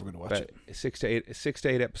 seasons. I'm never going to watch it. 6 to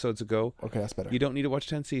 8 episodes ago. Okay, that's better. You don't need to watch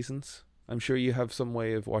 10 seasons. I'm sure you have some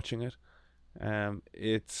way of watching it.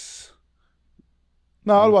 It's...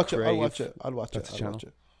 No, I'll watch it. That's the channel.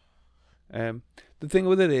 The thing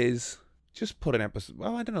with it is, just put an episode...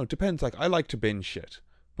 Well, I don't know. It depends. Like, I like to binge shit.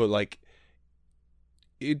 But, like,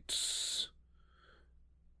 it's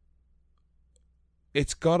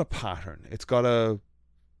got a pattern. It's got a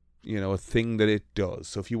thing that it does.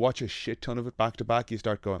 So if you watch a shit ton of it back to back, you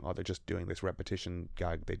start going, oh, they're just doing this repetition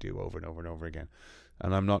gag they do over and over and over again.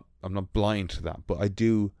 And I'm not blind to that, but I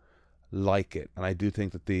do like it. And I do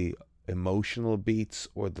think that the emotional beats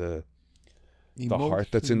or the The heart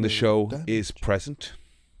that's in the show is present.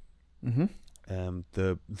 Mm-hmm.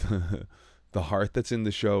 The heart that's in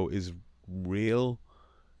the show is real,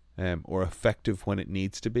 or effective when it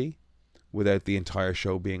needs to be, without the entire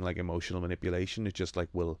show being like emotional manipulation. It's just like,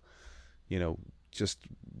 just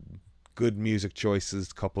good music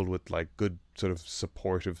choices coupled with like good sort of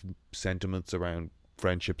supportive sentiments around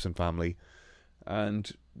friendships and family,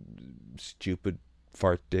 and stupid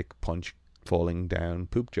fart dick punch falling down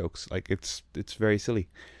poop jokes. Like it's very silly,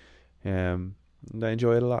 and I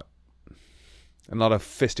enjoy it a lot. A lot of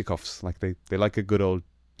fisticuffs. Like they like a good old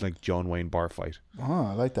like John Wayne bar fight. Oh,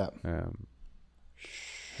 I like that.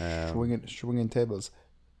 Swinging tables.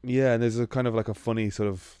 Yeah, and there's a kind of like a funny sort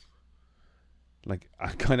of like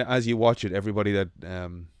kind of, as you watch it, everybody that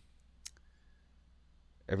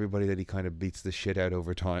he kind of beats the shit out of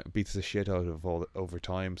all over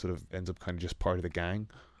time sort of ends up kind of just part of the gang.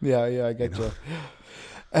 Yeah, I get you.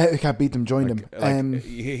 You can't beat them, join them.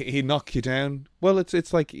 He knock you down. Well,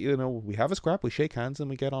 it's like, we have a scrap, we shake hands, and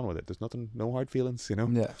we get on with it. There's nothing, no hard feelings,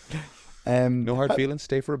 Yeah. No hard feelings.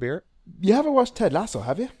 Stay for a beer. You haven't watched Ted Lasso,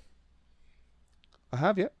 have you? I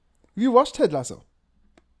have, yeah. Have you watched Ted Lasso?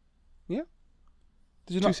 Yeah.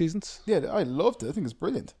 Did you 2 seasons. Yeah, I loved it. I think it's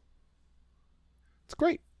brilliant. It's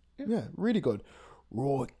great. Yeah, really good.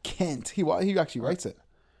 Roy Kent. He actually writes it.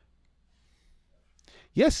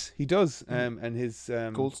 Yes, he does. And his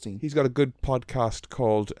Goldstein. He's got a good podcast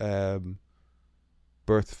called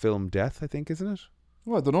Birth, Film, Death, I think, isn't it?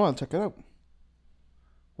 Well, I don't know. I'll check it out.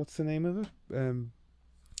 What's the name of it?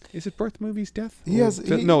 Is it Birth, Movies, Death?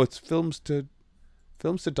 No, it's Films to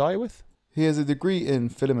Die With. He has a degree in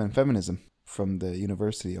film and feminism from the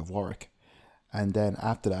University of Warwick, and then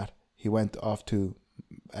after that, he went off to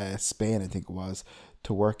Spain, I think it was,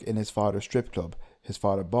 to work in his father's strip club. His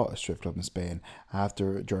father bought a strip club in Spain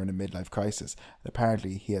during a midlife crisis. And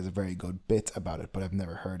apparently, he has a very good bit about it, but I've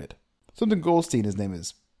never heard it. Something Goldstein, his name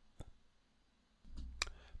is.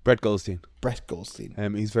 Brett Goldstein.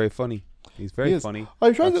 He's very funny. He's very funny.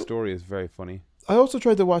 Story is very funny. I also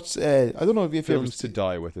tried to watch. I don't know if you Films to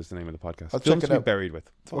Die With is the name of the podcast. I'll Films check it to out. Be Buried With.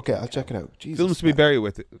 Okay, I'll check it out. Jesus, Films to Be Buried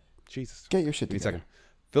With. Jesus. Get your shit Give me together. a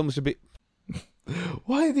second. Films to Be.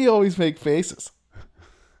 Why do you always make faces?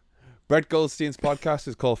 Brett Goldstein's podcast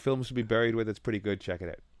is called Films to Be Buried With. It's pretty good. Check it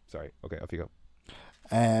out. Sorry. Okay, off you go.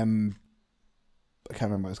 I can't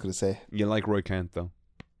remember what I was going to say. You like Roy Kent, though?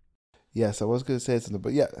 Yes, I was going to say something,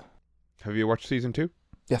 but yeah. Have you watched season 2?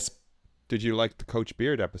 Yes. Did you like the Coach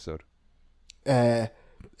Beard episode? It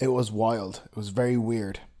was wild. It was very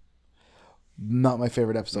weird. Not my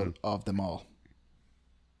favorite episode of them all.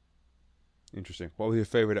 Interesting. What was your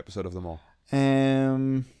favorite episode of them all?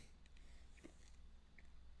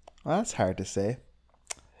 Well, that's hard to say.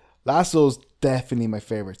 Lasso's definitely my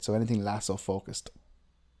favorite, so anything Lasso focused.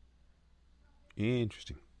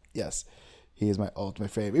 Interesting. Yes, he is my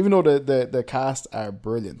ultimate favorite. Even though the cast are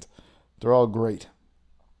brilliant, they're all great.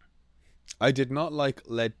 I did not like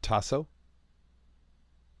Led Tasso.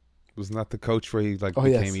 Wasn't that the coach where he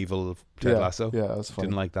became evil of Ted Lasso? Yeah, that was funny.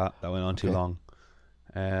 Didn't like that. That went on too long.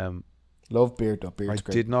 Love Beard though. Beard's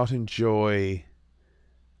great. I did not enjoy.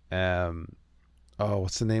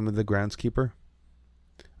 What's the name of the groundskeeper?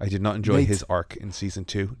 I did not enjoy his arc in season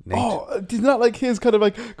 2. Nate. Oh, I did not like his kind of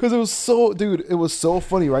like, because it was so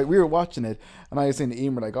funny, right? We were watching it, and I was saying to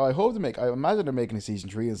Emer, like, I imagine they're making a season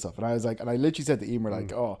 3 and stuff. And I was like, and I literally said to Emer, like,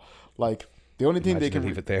 the only thing they can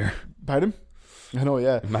leave it there. Pardon? I know,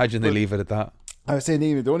 yeah. Imagine they leave it at that. I was saying to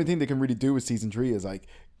Emer, the only thing they can really do with season 3 is like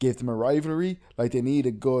give them a rivalry. Like they need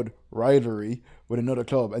a good rivalry with another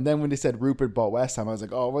club. And then when they said Rupert bought West Ham, I was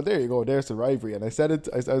like, oh well, there you go, there's the rivalry. And I said it.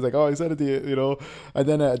 I was like, oh, I said it to you, you know. And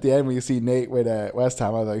then at the end when you see Nate with West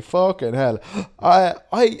Ham, I was like, fucking hell.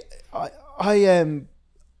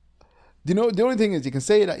 You know, the only thing is you can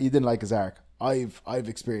say that you didn't like his arc. I've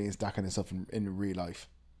experienced that kind of stuff in real life.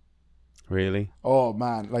 Really? Oh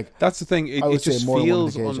man, like that's the thing. It just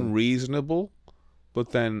feels on unreasonable.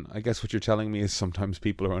 But then I guess what you're telling me is sometimes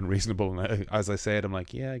people are unreasonable, and as I say it, I'm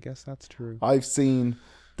like, yeah, I guess that's true. I've seen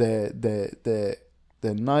the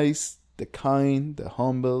nice, the kind, the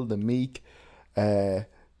humble, the meek,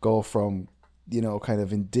 go from, you know, kind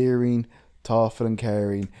of endearing, thoughtful and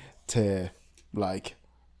caring to like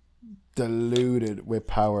deluded with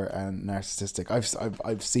power and narcissistic.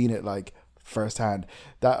 I've seen it like firsthand.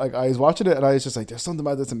 That like I was watching it and I was just like, there's something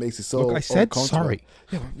about this that makes you so. Look, I said sorry.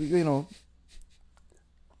 Yeah, but, you know,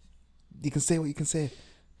 you can say what you can say.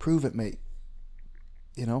 Prove it, mate.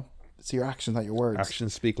 You know, It's your actions, not your words.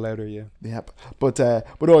 Actions speak louder, yeah. Yep. But no,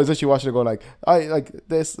 I was actually watching it go like, I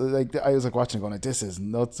was like watching it going like, this is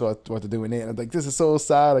nuts what they're doing here. And like, this is so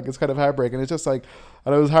sad. Like, it's kind of heartbreaking. It's just like,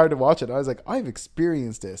 and it was hard to watch it. I was like, I've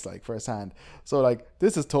experienced this like firsthand. So like,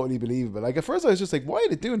 this is totally believable. Like at first I was just like, why are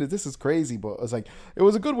they doing this? This is crazy. But I was like, it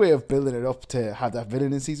was a good way of building it up to have that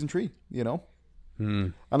villain in season 3, you know?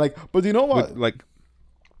 And like, but you know what?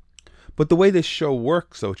 But the way this show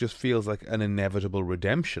works, though, it just feels like an inevitable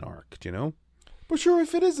redemption arc, do you know? But sure,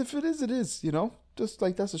 if it is, it is, you know? Just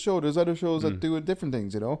like, that's a show. There's other shows that do different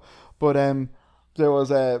things, you know? But there was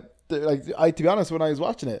to be honest, when I was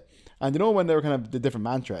watching it, and you know when they were kind of the different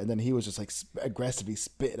mantra, and then he was just like aggressively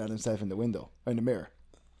spitting at himself in the window, in the mirror.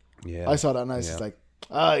 Yeah. I saw that and I was just like,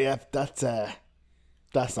 oh yeah, that's not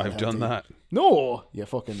I've done that. No, you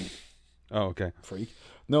fucking okay. freak.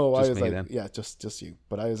 No, just I was me, like, then. yeah, just you.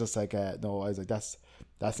 But I was just like, no, I was like, that's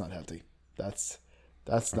not healthy. That's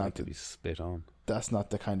not to be spit on. That's not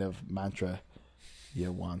the kind of mantra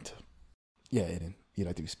you want. Yeah, Aiden, you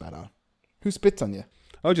like to be spat on. Who spits on you?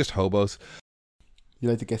 Oh, just hobos. You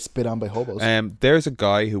like to get spit on by hobos? There's a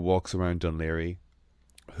guy who walks around Dunleary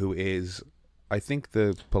who is, I think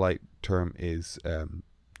the polite term is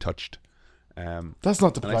touched. That's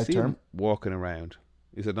not the polite term. Walking around.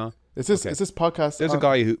 Is it not? Is this podcast? There's a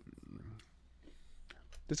guy who...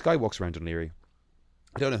 This guy walks around Dunleary.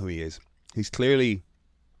 I don't know who he is. He's clearly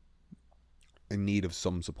in need of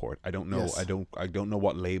some support. I don't know. Yes. I don't know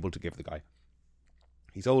what label to give the guy.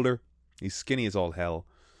 He's older. He's skinny as all hell.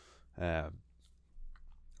 I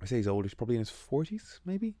say he's older. He's probably in his 40s,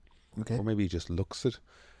 maybe. Okay. Or maybe he just looks it.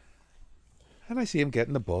 And I see him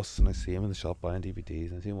getting the bus, and I see him in the shop buying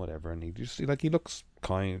DVDs, and I see him whatever, and he looks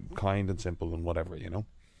kind and simple and whatever, you know.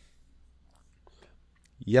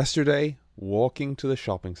 Yesterday, walking to the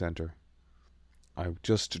shopping centre, I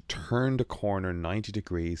just turned a corner 90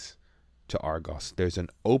 degrees to Argos. There's an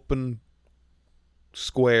open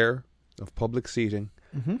square of public seating,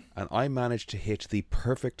 and I managed to hit the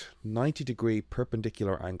perfect 90-degree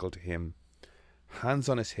perpendicular angle to him, hands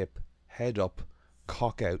on his hip, head up,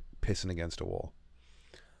 cock out, pissing against a wall.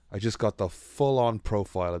 I just got the full-on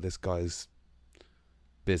profile of this guy's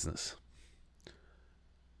business.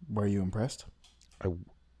 Were you impressed?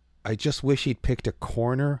 I just wish he'd picked a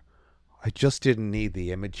corner. I just didn't need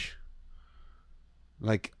the image.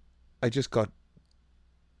 Like, I just got...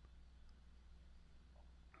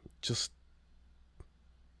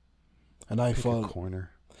 an eyeful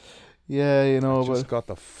corner. Yeah, you know, I just got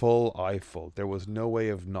the full eyeful. There was no way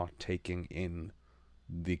of not taking in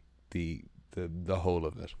the whole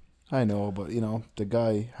of it. I know, but you know, the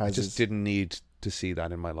guy has. I just didn't need to see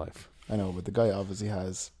that in my life. I know, but the guy obviously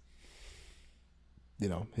has, you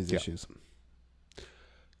know, his issues.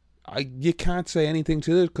 You can't say anything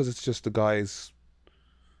to it because it's just the guy's.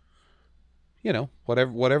 You know,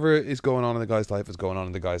 whatever is going on in the guy's life is going on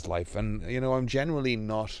in the guy's life, and you know, I'm generally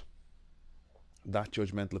not that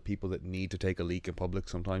judgmental of people that need to take a leak in public.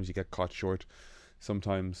 Sometimes you get caught short.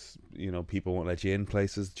 Sometimes, you know, people won't let you in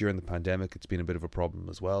places. During the pandemic, it's been a bit of a problem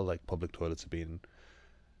as well. Like, public toilets have been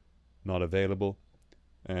not available.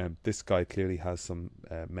 This guy clearly has some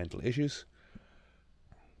mental issues.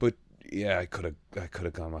 But yeah, I could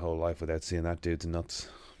have gone my whole life without seeing that dude's nuts.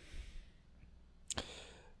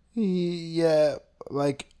 Yeah,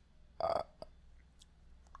 like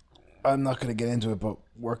I'm not gonna get into it, but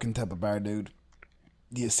working temp a bar, dude,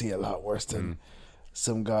 you see a lot worse than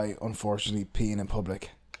some guy unfortunately peeing in public.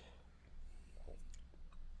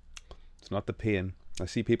 It's not the peeing. I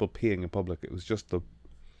see people peeing in public. It was just the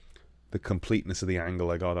completeness of the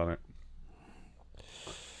angle I got on it.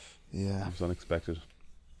 Yeah, it was unexpected.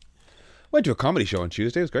 Went to a comedy show on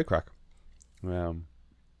Tuesday. It was great crack. The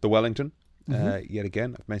Wellington, yet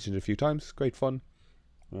again. I've mentioned it a few times. Great fun.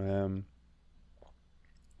 Though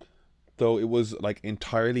it was like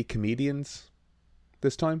entirely comedians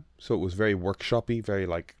this time, so it was very workshoppy, very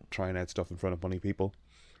like trying out stuff in front of funny people.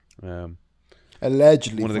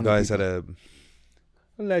 Allegedly, one of the guys had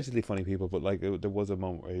allegedly funny people, but like there was a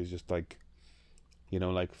moment where he was just like, you know,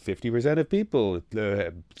 like 50% of people,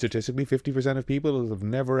 statistically 50% of people have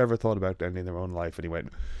never ever thought about ending their own life. And he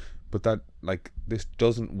went, but that, like, this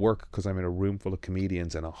doesn't work because I'm in a room full of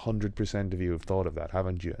comedians and 100% of you have thought of that,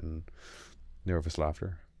 haven't you? And nervous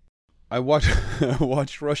laughter. I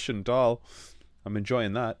watched Russian Doll. I'm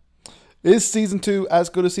enjoying that. Is season 2 as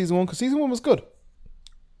good as season 1? Because season 1 was good.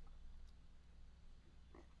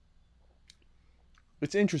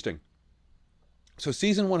 It's interesting. So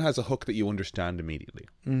season 1 has a hook that you understand immediately.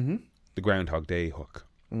 The Groundhog Day hook.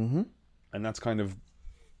 And that's kind of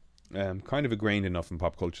ingrained enough in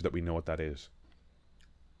pop culture that we know what that is.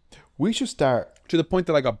 We should start. To the point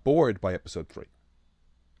that I got bored by episode 3.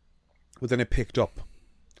 But then it picked up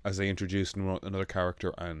as they introduced another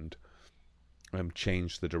character and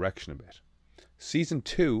changed the direction a bit. Season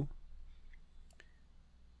 2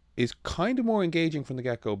 is kind of more engaging from the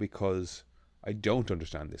get-go because I don't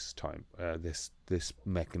understand this this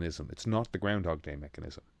mechanism. It's not the Groundhog Day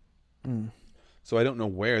mechanism. So I don't know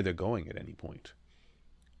where they're going at any point.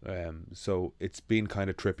 So it's been kind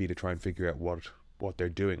of trippy to try and figure out what they're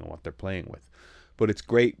doing and what they're playing with. But it's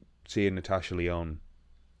great seeing Natasha Lyonne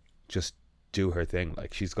just do her thing.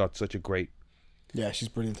 Like, she's got such a great... Yeah, she's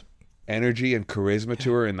brilliant. Energy and charisma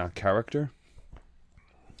to her in that character.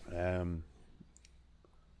 I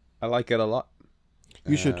like it a lot.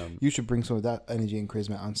 You should bring some of that energy and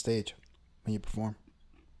charisma on stage when you perform.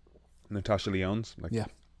 Natasha Lyonne's? Yeah.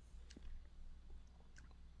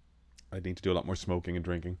 I need to do a lot more smoking and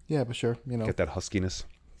drinking. Yeah, but sure, Get that huskiness.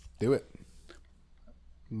 Do it.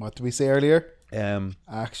 What did we say earlier?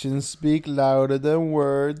 Actions speak louder than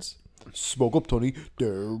words. Smoke up, Tony.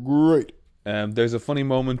 They're great. There's a funny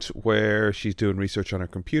moment where she's doing research on her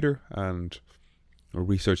computer and her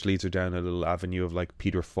research leads her down a little avenue of like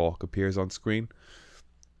Peter Falk appears on screen,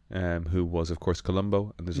 who was of course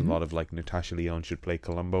Columbo, and there's a lot of like Natasha Lyonne should play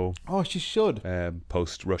Columbo. Oh, she should.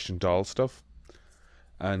 Post Russian Doll stuff.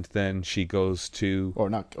 And then she goes to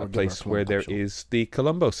a place where there is the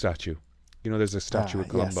Columbo statue. There's a statue of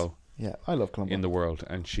Columbo. Yes. Yeah, I love Columbo. In the world,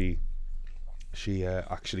 and she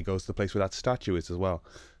actually goes to the place where that statue is as well.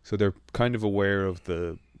 So they're kind of aware of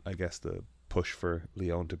the push for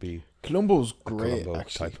Lyonne to be Columbo's great, Columbo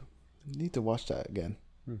actually. type. Need to watch that again.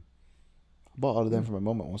 I bought all of them for my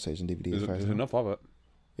mum at one stage on DVD. There's enough of it.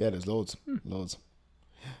 Yeah, there's loads. Loads.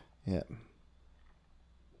 Yeah.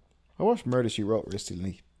 I watched Murder, She Wrote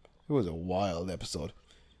recently. It was a wild episode.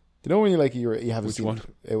 Do you know when you haven't seen one?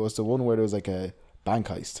 It was the one where there was like a bank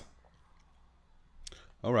heist.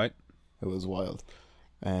 All right. It was wild.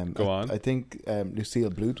 Go on. I think Lucille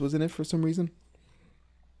Bluth was in it for some reason.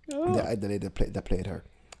 Oh. That played her.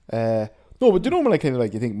 No, but do you know when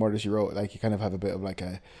you think Murder, She Wrote, like you kind of have a bit of like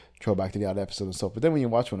a throwback to the other episode and stuff. But then when you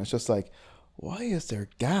watch one, it's just like, why is there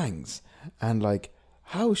gangs and like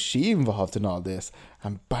how is she involved in all this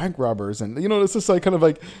and bank robbers and it's just like kind of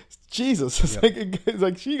like Jesus. It's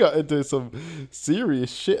like she got into some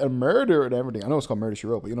serious shit and murder and everything. I know it's called Murder, She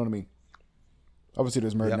Wrote, but you know what I mean. Obviously,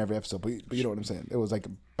 there's murder in every episode, but you know what I'm saying. It was like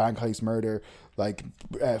bank heist murder, like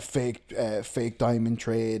fake diamond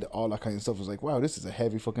trade, all that kind of stuff. It was like, wow, this is a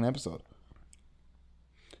heavy fucking episode.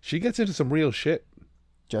 She gets into some real shit.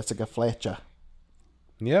 Jessica Fletcher.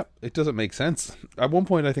 Yeah, it doesn't make sense. At one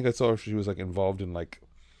point, I think I saw she was like involved in like,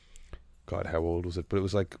 God, how old was it? But it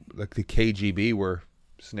was like the KGB were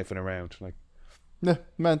sniffing around, like. Yeah,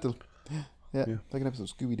 mental. Yeah, like an episode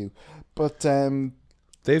of Scooby Doo. But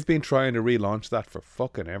they've been trying to relaunch that for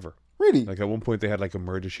fucking ever. Really? Like at one point they had like a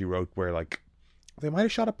Murder, She Wrote where like they might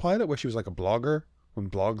have shot a pilot where she was like a blogger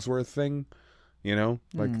when blogs were a thing.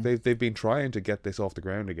 Like they've been trying to get this off the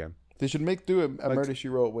ground again. They should do a Murder, She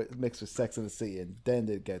Wrote mixed with Sex and the City, and then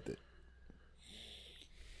they'd get it.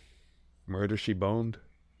 Murder, She Boned.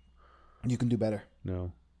 You can do better.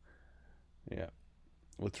 No. Yeah,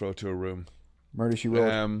 we'll throw it to a room. Murder, She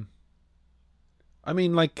Wrote. I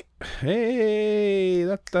mean, like, hey,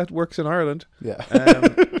 that works in Ireland. Yeah.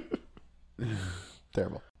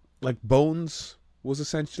 Terrible. Like Bones was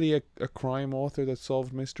essentially a crime author that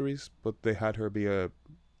solved mysteries, but they had her be an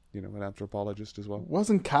anthropologist as well.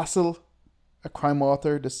 Wasn't Castle a crime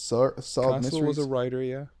author to solve mysteries? Castle was a writer,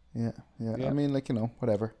 yeah. Yeah. I mean,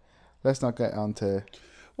 whatever. Let's not get on to...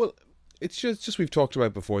 Well, it's just we've talked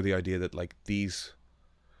about before the idea that, like, these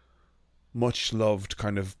much loved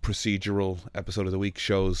kind of procedural episode of the week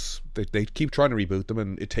shows, they keep trying to reboot them,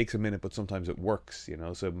 and it takes a minute, but sometimes it works,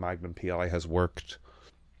 So Magnum PI has worked.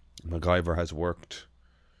 MacGyver has worked.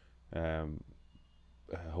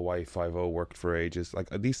 Hawaii Five-0 worked for ages. Like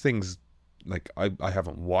these things, like I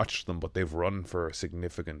haven't watched them, but they've run for a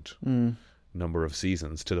significant number of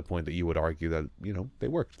seasons to the point that you would argue that they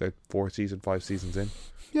worked. They're 5 seasons in.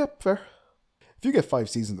 Yep, fair. If you get 5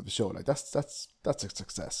 seasons of the show, like that's a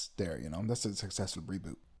success there. That's a successful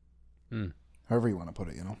reboot. However you want to put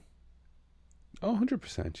it, Oh,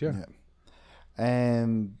 100%, yeah.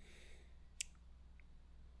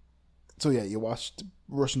 So yeah, you watched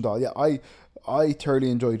Russian Doll. Yeah, I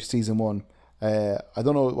thoroughly enjoyed season 1. I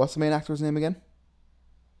don't know, what's the main actor's name again?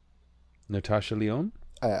 Natasha Lyonne.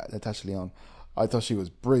 Natasha Lyonne. I thought she was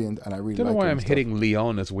brilliant, and I really don't know liked why her I'm and hitting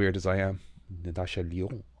Leon as weird as I am. Natasha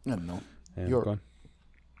Lyonne. I don't know. Go on.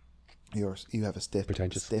 You have a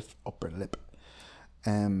stiff upper lip.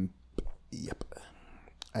 Yep.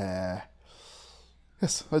 Yeah,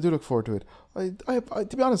 Yes, I do look forward to it. I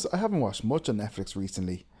to be honest, I haven't watched much on Netflix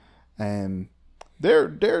recently.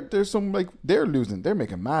 There's some like they're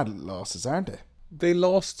making mad losses, aren't they? They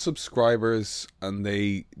lost subscribers and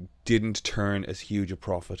they didn't turn as huge a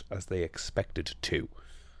profit as they expected to.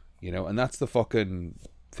 You know, and that's the fucking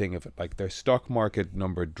thing of it. Like, their stock market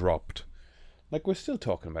number dropped. Like, we're still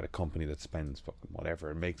talking about a company that spends fucking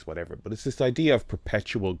whatever and makes whatever, but it's this idea of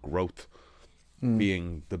perpetual growth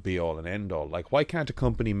being the be all and end all. Like, why can't a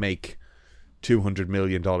company make $200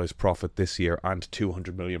 million profit this year and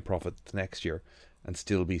 $200 million profit next year and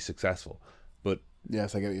still be successful? But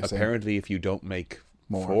yes, I get what you're saying. Apparently, if you don't make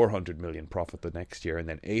more, 400 million profit the next year and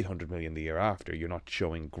then 800 million the year after, you're not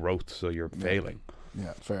showing growth, so you're failing.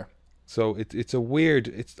 Yeah, fair. So it's a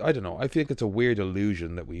weird, I don't know, I think it's a weird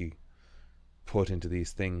illusion that we put into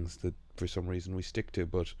these things that for some reason we stick to.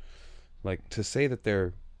 But like, to say that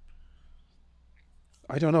they're,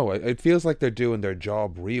 I don't know, it feels like they're doing their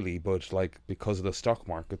job really, but like, because of the stock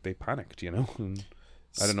market they panicked, you know. And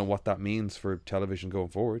I don't know what that means for television going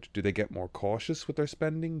forward. Do they get more cautious with their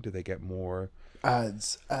spending? Do they get more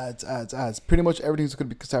ads? Pretty much everything's going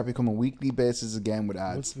to start becoming weekly basis again with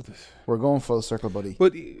ads. We're going full circle, buddy.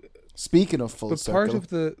 But speaking of full circle,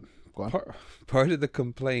 part of the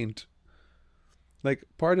complaint, like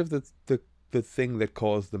part of the thing that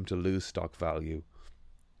caused them to lose stock value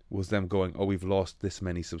was them going, oh, we've lost this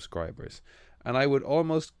many subscribers. And I would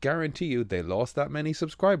almost guarantee you they lost that many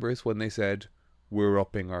subscribers when they said, we're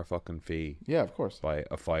upping our fucking fee. Yeah, of course. By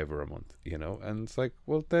 $5 a month, you know? And it's like,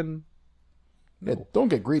 well, then, no. Yeah, don't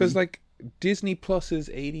get greedy. Because, like, Disney Plus is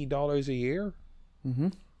 $80 a year. Mm-hmm.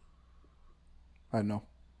 I know.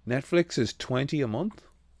 Netflix is $20 a month.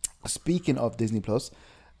 Speaking of Disney Plus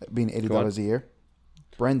being $80 a year,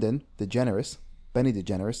 Benny DeGeneres,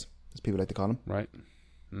 as people like to call him. Right.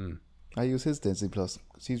 I use his Disney Plus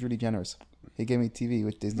because he's really generous. He gave me TV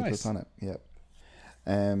with Disney Plus on it. Yeah.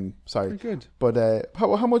 Sorry. Very good. But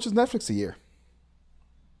how much is Netflix a year?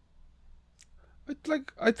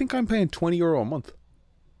 I think I'm paying €20 a month.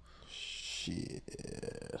 Shit.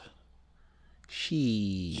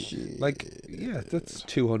 Like, yeah, that's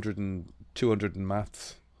 200 in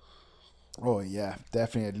maths. Oh yeah,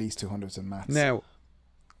 definitely at least 200 in maths. Now,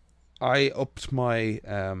 I upped my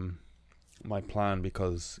my plan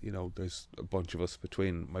because, you know, there's a bunch of us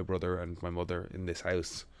between my brother and my mother in this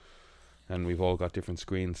house, and we've all got different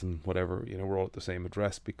screens and whatever, you know, we're all at the same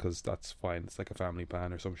address because that's fine. It's like a family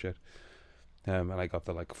plan or some shit. And I got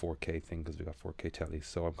the like 4K thing because we got 4K tellies,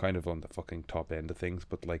 so I'm kind of on the fucking top end of things,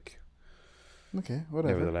 but like, okay,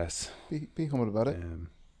 whatever. Nevertheless, be humble about it.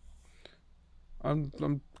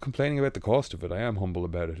 I'm complaining about the cost of it. I am humble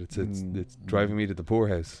about it. It's driving me to the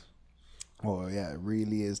poorhouse. Oh yeah, it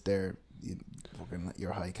really is. There, fucking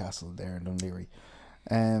your high castle there in Dunleary.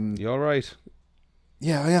 You all right?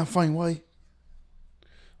 Yeah, I am fine. Why?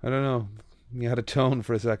 I don't know. You had a tone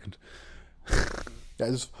for a second.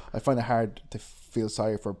 I find it hard to feel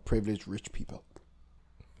sorry for privileged rich people.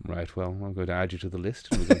 Right, well, I'm going to add you to the list,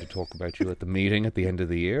 and we're going to talk about you at the meeting at the end of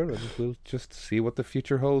the year, and we'll just see what the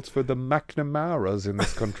future holds for the McNamaras in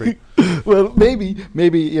this country. Well, maybe,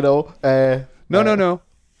 you know... No.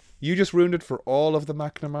 You just ruined it for all of the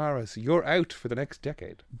McNamaras. You're out for the next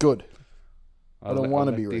decade. Good. I don't want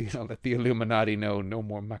to be rich. I'll let the Illuminati know no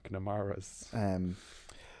more McNamaras.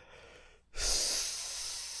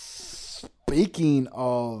 Speaking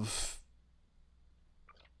of...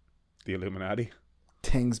 the Illuminati?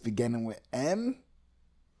 Things beginning with M,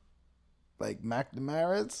 like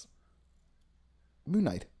McNamara's, Moon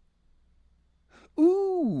Knight.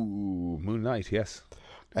 Ooh, Moon Knight, yes.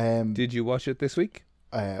 Did you watch it this week?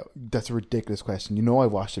 That's a ridiculous question. You know I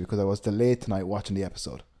watched it because I was delayed tonight watching the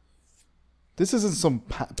episode. This isn't some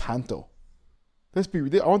panto. I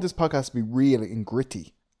want this podcast to be real and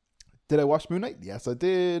gritty. Did I watch Moon Knight? Yes, I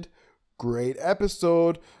did. Great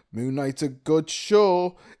episode. Moon Knight's a good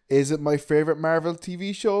show. Is it my favorite Marvel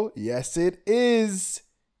TV show? Yes, it is.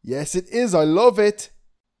 Yes, it is. I love it.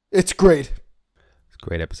 It's great. It's a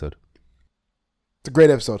great episode. It's a great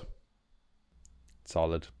episode.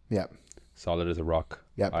 Solid. Yeah. Solid as a rock.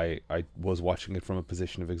 Yeah. I was watching it from a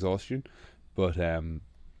position of exhaustion, but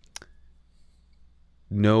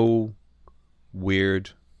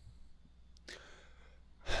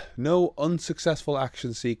no unsuccessful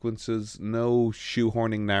action sequences, no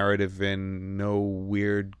shoehorning narrative in, no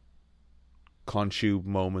weird Khonshu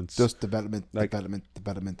moments. Just development.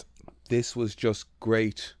 This was just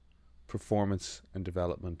great performance and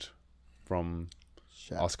development from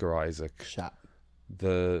Oscar Isaac.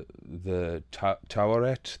 The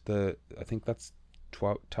Taweret, I think that's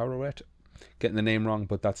Taweret, getting the name wrong,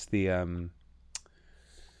 but that's the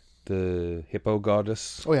the hippo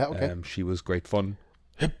goddess. Oh yeah, okay. She was great fun.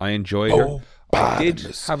 I enjoyed her. I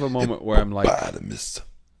did have a moment where I'm like, that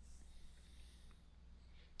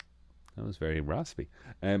was very raspy.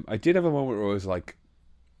 I did have a moment where I was like,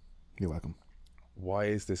 you're welcome. Why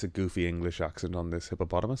is this a goofy English accent on this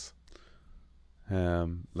hippopotamus?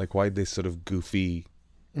 Like, why this sort of goofy,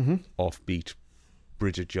 offbeat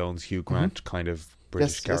Bridget Jones, Hugh Grant kind of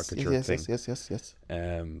British caricature thing? Yes.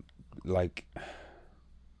 Like,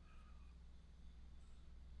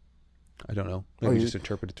 I don't know. Maybe just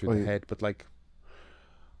interpret it through the head, but like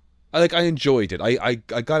I enjoyed it. I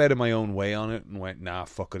got out of my own way on it and went, nah,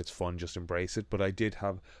 fuck it, it's fun, just embrace it. But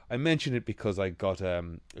I mentioned it because I got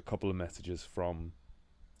a couple of messages from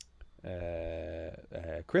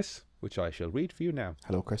Chris, which I shall read for you now.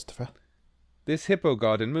 Hello, Christopher. This hippo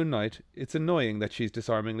god in Moon Knight, it's annoying that she's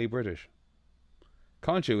disarmingly British.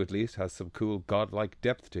 Conchu, at least, has some cool godlike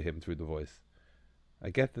depth to him through the voice.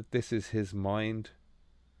 I get that this is his mind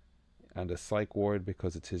and a psych ward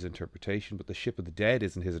because it's his interpretation, but the Ship of the Dead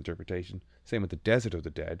isn't his interpretation. Same with the Desert of the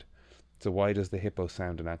Dead. So why does the hippo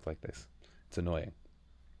sound and act like this? It's annoying.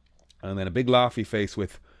 And then a big laughy face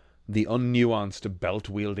with the unnuanced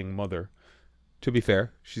belt-wielding mother. To be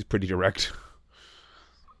fair, she's pretty direct.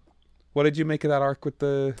 What did you make of that arc with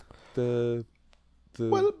the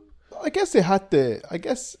Well, I guess they had to. I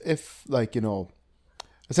guess if, like, you know,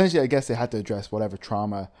 essentially, I guess they had to address whatever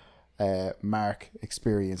trauma Mark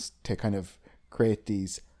experienced to kind of create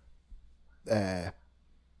these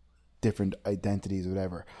different identities or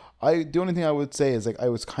whatever. The only thing I would say is, like, I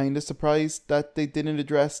was kind of surprised that they didn't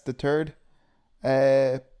address the third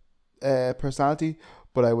personality,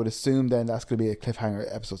 but I would assume then that's going to be a cliffhanger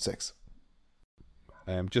at episode 6.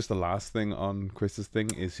 Just the last thing on Chris's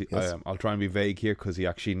thing is, Yes. I'll try and be vague here because he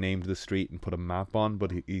actually named the street and put a map on,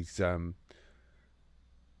 but he's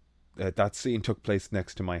that scene took place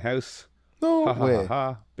next to my house. No ha, ha, way. ha,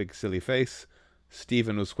 ha. Big silly face.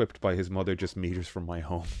 Stephen was whipped by his mother just meters from my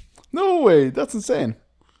home. No way. That's insane.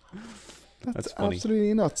 That's funny.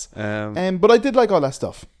 Absolutely nuts. But I did like all that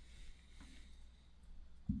stuff.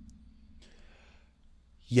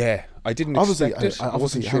 Yeah, I didn't expect it. I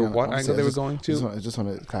wasn't sure what angle they were going to. I just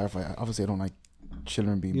want to clarify. Obviously, I don't like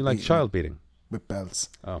children being You like beaten child beating? with belts.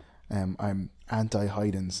 Oh. I'm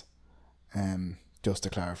anti-Haydens. Just to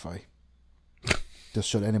clarify. Just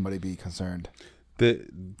should anybody be concerned. The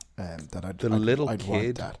little I'd kid.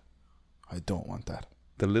 want that. I don't want that.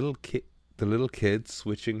 The little kid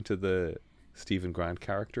switching to the Stephen Grant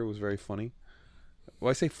character was very funny.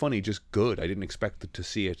 Well, I say funny, just good. I didn't expect to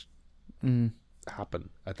see it happen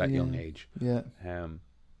at that young age. Yeah.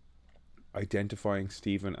 Identifying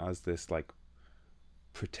Stephen as this like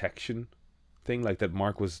protection thing, like that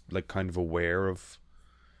Mark was like kind of aware of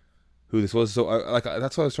who this was. So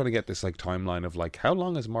that's why I was trying to get this like timeline of like how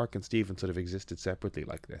long has Mark and Stephen sort of existed separately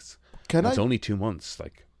like this. It's only 2 months.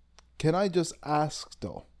 Like, can I just ask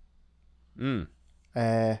though?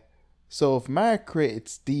 So if Mark created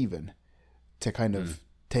Stephen to kind of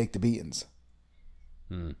take the beatings,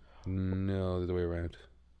 no, the other way around.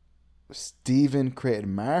 Stephen created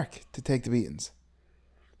Mark to take the beatings.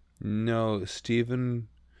 No,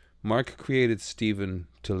 Mark created Stephen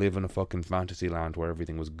to live in a fucking fantasy land where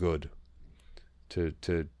everything was good.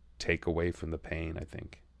 To take away from the pain, I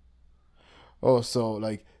think. Oh, so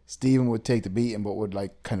like Stephen would take the beating but would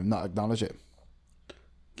like kind of not acknowledge it.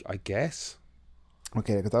 I guess.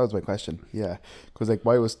 Okay, because that was my question. Yeah, because like,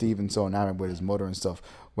 why was Stephen so enamored with his mother and stuff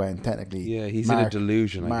when technically, he's in a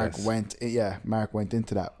delusion. Mark I guess. Mark went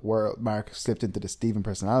into that world. Mark slipped into the Stephen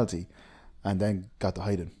personality, and then got to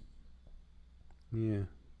Hayden. Yeah,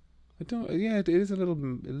 I don't. Yeah, it is a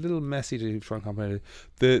little messy to try and comprehend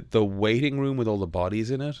it. The waiting room with all the bodies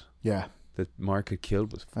in it. Yeah, that Mark had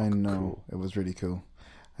killed was. I know cool. It was really cool.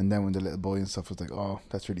 And then when the little boy and stuff was like, oh,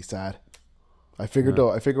 that's really sad. I figured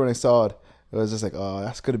when I saw it. It was just like, oh,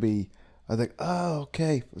 that's going to be... I was like, oh,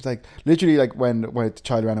 okay. It was like, literally like when the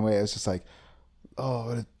child ran away, I was just like,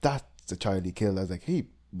 oh, that's the child he killed. I was like, he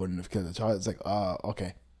wouldn't have killed the child. It's like, oh,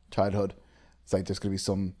 okay. Childhood. It's like, there's going to be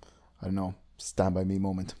some, I don't know, Stand By Me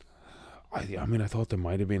moment. I mean, I thought there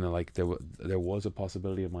might have been there was a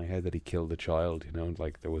possibility in my head that he killed the child, you know,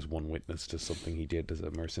 like there was one witness to something he did as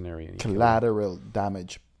a mercenary. And collateral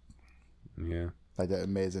damage. Yeah. Like that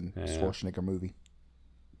amazing Schwarzenegger movie.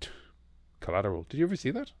 Collateral. Did you ever see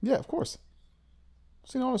that? Yeah, of course. I've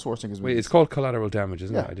seen all the Schwarzenegger's movies. Wait, it's called Collateral Damage,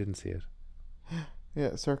 isn't it? I didn't see it.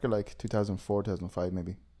 Yeah, circa like 2004, 2005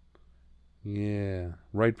 maybe. Yeah.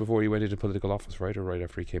 Right before he went into political office, right? Or right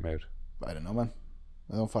after he came out? I don't know, man.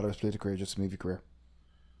 I don't follow his political career, just his movie career.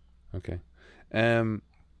 Okay. I'm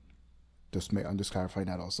just clarifying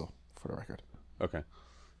that also, for the record. Okay.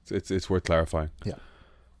 It's worth clarifying. Yeah.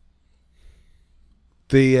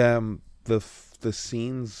 The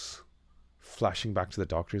scenes flashing back to the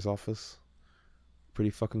doctor's office, pretty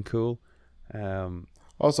fucking cool.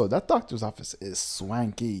 Also, that doctor's office is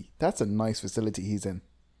swanky. That's a nice facility he's in.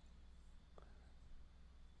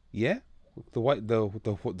 Yeah,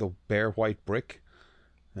 the bare white brick.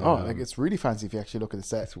 Like it's really fancy if you actually look at the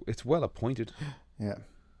set. It's well appointed. Yeah.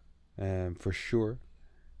 For sure.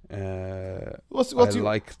 I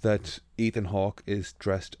like that Ethan Hawke is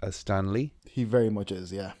dressed as Stanley. He very much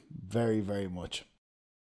is, yeah. Very, very much.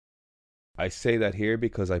 I say that here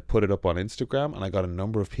because I put it up on Instagram and I got a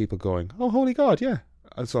number of people going, "Oh, holy God, yeah."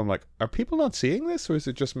 And so I'm like, are people not seeing this or is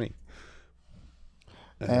it just me?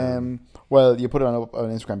 Well, you put it on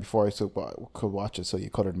Instagram before I could watch it, so you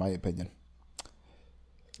colored my opinion.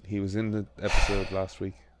 He was in the episode last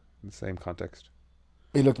week in the same context.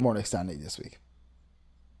 He looked more like Stanley this week.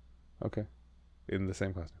 Okay. In the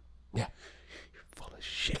same costume. Yeah. You're full of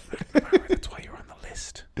shit. That's why you're on the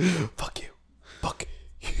list. Fuck you. Fuck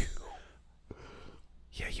you.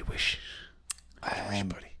 Yeah, you wish. I wish,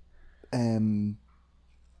 buddy.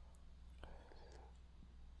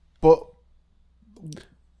 But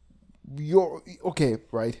you're okay,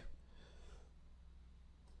 right?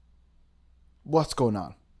 What's going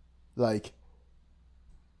on? Like,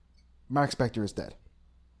 Mark Spector is dead.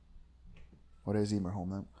 What is Emer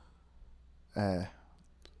home now?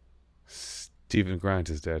 Stephen Grant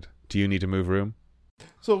is dead. Do you need to move room?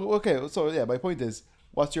 So yeah, my point is,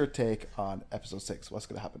 what's your take on episode 6? What's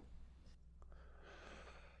going to happen?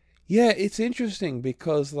 Yeah, it's interesting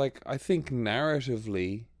because, like, I think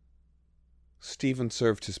narratively, Stephen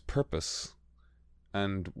served his purpose,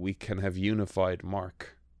 and we can have unified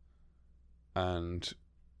Mark, and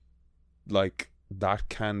like that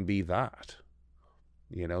can be that.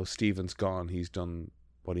 You know, Stephen's gone. He's done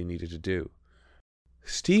what he needed to do.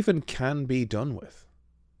 Stephen can be done with.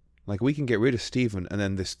 Like, we can get rid of Stephen and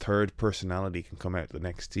then this third personality can come out the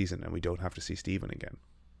next season and we don't have to see Stephen again.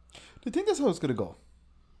 Do you think that's how it's going to go?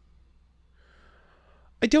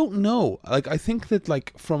 I don't know. Like, I think that,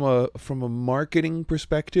 like, from a marketing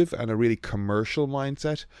perspective and a really commercial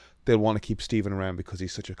mindset, they'll want to keep Stephen around because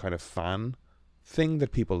he's such a kind of fan thing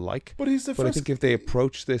that people like. But he's the first. I think if they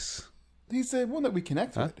approach this... He's the one that we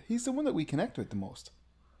connect with. He's the one that we connect with the most.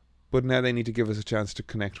 But now they need to give us a chance to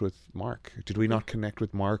connect with Mark. Did we not connect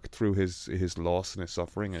with Mark through his loss and his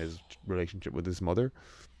suffering and his relationship with his mother?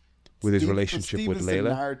 With his relationship with Layla? Steve is the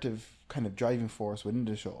narrative kind of driving force within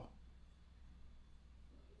the show.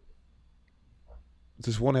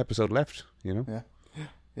 There's one episode left, you know?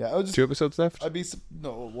 Yeah. 2 episodes left?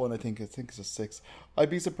 One. I think it's a 6. I'd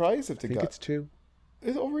be surprised if they got... I think it's 2.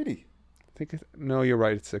 Is it already? No, you're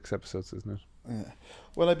right. It's 6 episodes, isn't it? Yeah.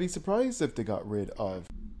 Well, I'd be surprised if they got rid of...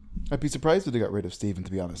 Stephen,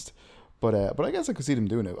 to be honest. But I guess I could see them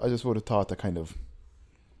doing it. I just would have thought that kind of...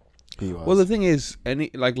 he was. Well, the thing is,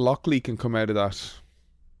 Lockley can come out of that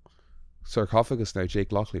sarcophagus now.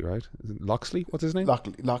 Jake Lockley, right? Is it Loxley? What's his name?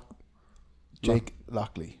 Jake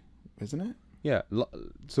Lockley, isn't it? Yeah.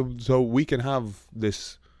 So we can have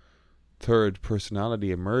this third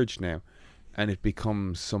personality emerge now, and it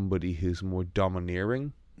becomes somebody who's more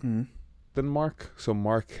domineering than Mark. So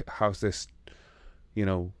Mark has this,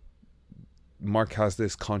 Mark has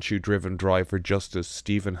this Khonshu-driven drive for justice.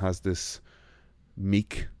 Stephen has this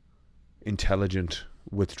meek, intelligent,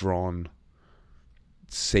 withdrawn,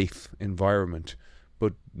 safe environment.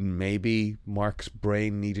 But maybe Mark's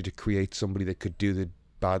brain needed to create somebody that could do the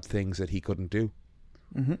bad things that he couldn't do.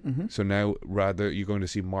 So now, rather, you're going to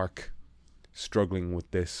see Mark struggling with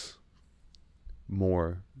this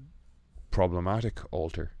more problematic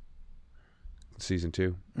alter. Season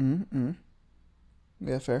 2.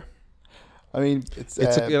 Yeah, fair. I mean, it's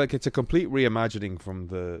a complete reimagining from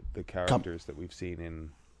the characters that we've seen in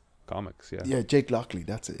comics. Yeah, Jake Lockley.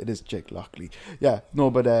 That's it. It is Jake Lockley. Yeah, no,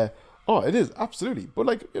 but it is absolutely. But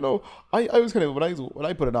I was kind of when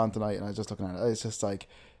I put it on tonight and I was just looking at it, it's just like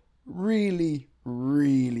really,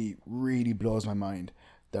 really, really blows my mind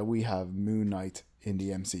that we have Moon Knight in the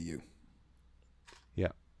MCU. Yeah,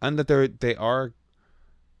 and that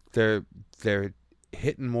they're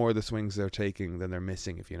hitting more of the swings they're taking than they're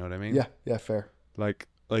missing, if you know what I mean. Yeah, fair. Like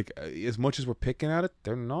as much as we're picking at it,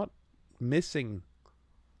 they're not missing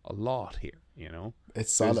a lot here.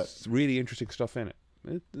 It's solid. There's really interesting stuff in it.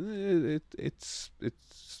 It's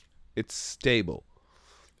stable.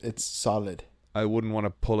 It's solid. I wouldn't want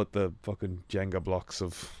to pull at the fucking Jenga blocks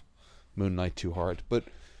of Moon Knight too hard, but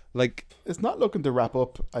it's not looking to wrap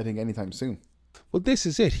up, I think, anytime soon. Well, this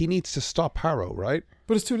is it. He needs to stop Harrow, right?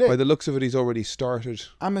 But it's too late. By the looks of it, he's already started.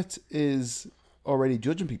 Amit is already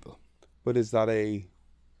judging people. But is that a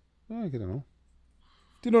I don't know.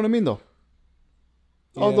 Do you know what I mean, though?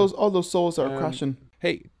 Yeah. All those souls that are crashing.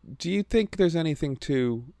 Hey, do you think there's anything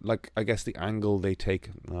to, like, I guess the angle they take?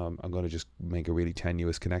 I'm going to just make a really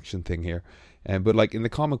tenuous connection thing here, but like in the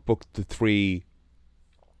comic book, the three,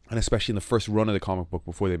 and especially in the first run of the comic book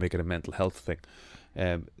before they make it a mental health thing,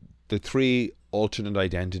 the three alternate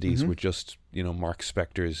identities were just, you know, Mark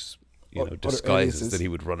Spector's, you know, disguises that he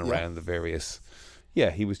would run around the various. Yeah,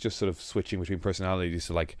 he was just sort of switching between personalities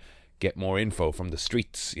to like get more info from the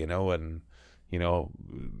streets, you know, and you know,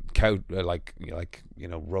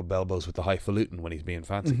 rub elbows with the highfalutin when he's being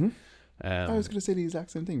fancy. I was going to say the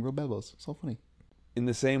exact same thing. Rub elbows, so funny. In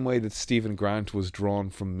the same way that Stephen Grant was drawn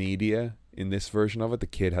from media in this version of it, the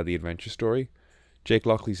kid had the adventure story. Jake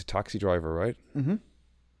Lockley's a taxi driver, right? Mm-hmm.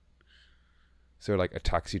 Is there like a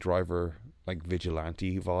taxi driver, like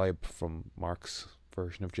vigilante vibe from Mark's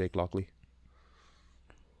version of Jake Lockley?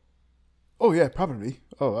 Oh yeah, probably.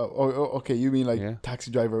 Oh, okay. You mean like taxi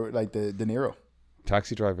driver, like the De Niro?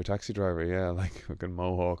 Taxi driver. Yeah, like fucking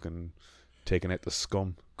mohawk and taking out the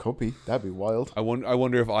scum. Could be. That'd be wild. I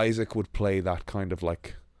wonder if Isaac would play that kind of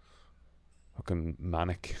like fucking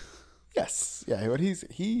manic. Yes. Yeah. But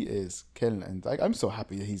he is killing it, and like I'm so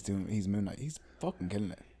happy that he's Moon Knight. He's fucking killing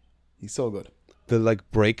it. He's so good. The like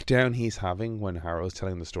breakdown he's having when Harrow's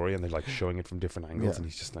telling the story and they're like showing it from different angles, and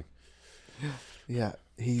he's just like, yeah,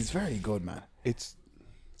 he's very good, man. It's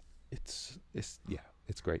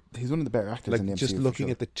great. He's one of the better actors in the MCU. Just looking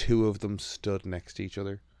at the two of them stood next to each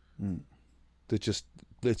other, it's just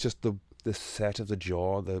the set of the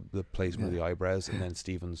jaw, the placement of the eyebrows, and then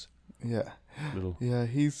Stephen's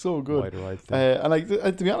he's so good. Wide-eyed thing. And like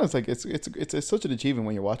to be honest, like it's such an achievement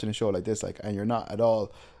when you're watching a show like this, like, and you're not at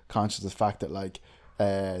all conscious of the fact that like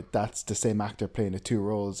that's the same actor playing the two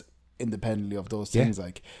roles independently of those things.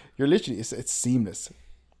 Like you're literally, it's seamless.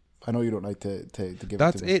 I know you don't like to give.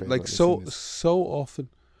 That's it. Like so often.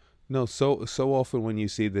 No, so often when you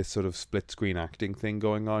see this sort of split screen acting thing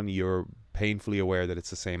going on, you're painfully aware that it's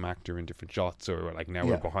the same actor in different shots, or like now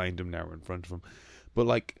we're behind him, now we're in front of him. But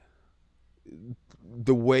like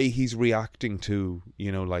the way he's reacting to,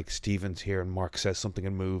 you know, like Stephen's here and Mark says something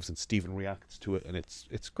and moves and Stephen reacts to it, and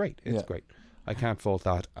it's great. It's great. I can't fault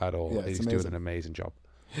that at all. He's doing an amazing job.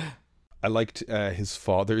 I liked his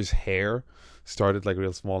father's hair started like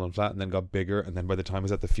real small and flat and then got bigger, and then by the time he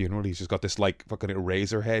was at the funeral he's just got this like fucking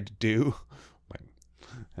eraser head do.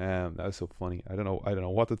 That was so funny. I don't know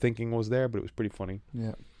what the thinking was there, but it was pretty funny.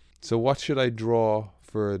 Yeah. So what should I draw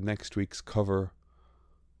for next week's cover,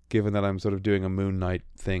 given that I'm sort of doing a Moon Knight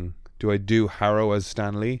thing? Do I do Harrow as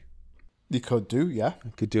Stan Lee? You could do, yeah. I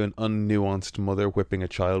could do an unnuanced mother whipping a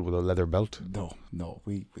child with a leather belt. No,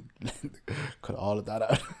 we cut all of that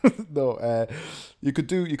out. No, you could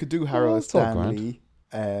do Harrow as Stan Lee.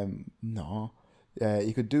 You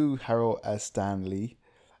could do Harrow as Stan Lee.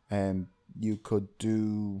 You could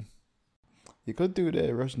do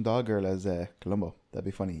the Russian doll girl as Columbo. That'd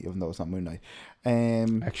be funny, even though it's not Moon Knight. I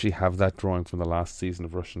actually have that drawing from the last season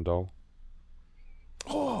of Russian Doll.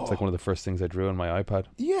 Oh, it's like one of the first things I drew on my iPad.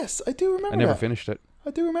 Yes, I do remember. I never finished it. I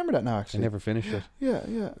do remember that now. Actually, I never finished it.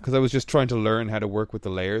 Yeah. Because I was just trying to learn how to work with the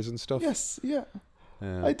layers and stuff. Yes, yeah.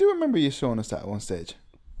 I do remember you showing us that at one stage.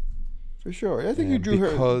 For sure. I think you drew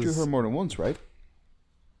her more than once, right?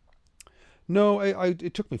 No,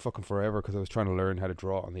 it took me fucking forever because I was trying to learn how to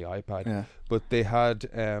draw on the iPad. Yeah. But they had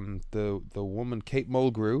the woman Kate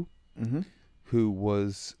Mulgrew, who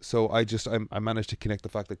was I managed to connect the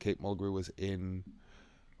fact that Kate Mulgrew was in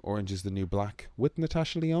Orange is the New Black with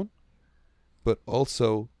Natasha Lyonne, but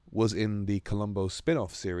also was in the Columbo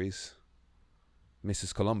spin-off series,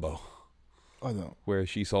 Mrs. Columbo. I don't. Where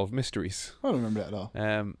she solved mysteries. I don't remember that at all.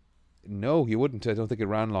 No, you wouldn't. I don't think it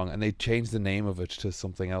ran long, and they changed the name of it to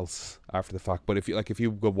something else after the fact. But if you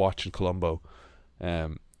go watching Columbo,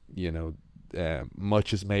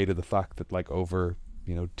 much is made of the fact that like over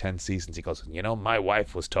 10 seasons he goes, my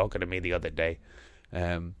wife was talking to me the other day,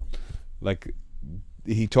 like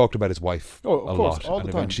he talked about his wife a lot, and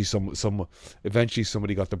eventually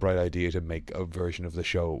somebody got the bright idea to make a version of the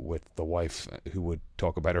show with the wife who would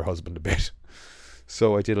talk about her husband a bit.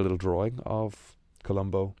 So I did a little drawing of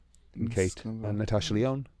Columbo and Kate and Natasha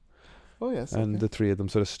Lyonne. Oh yes, and the three of them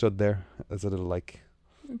sort of stood there as a little like,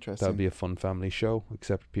 interesting. That would be a fun family show.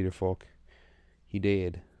 Except Peter Falk, he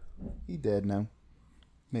dead. He dead now.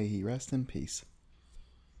 May he rest in peace.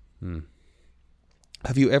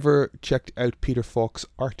 Have you ever checked out Peter Falk's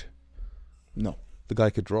art? No. The guy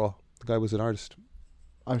could draw. The guy was an artist.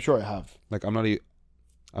 I'm sure I have. Like I'm not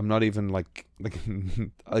even like like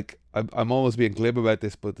I'm almost being glib about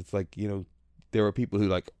this, but it's like there are people who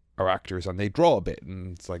like are actors and they draw a bit,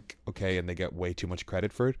 and it's like, okay, and they get way too much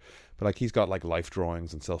credit for it. But like, he's got like life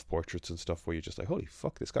drawings and self-portraits and stuff where you're just like, holy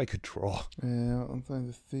fuck, this guy could draw. Yeah, I'm trying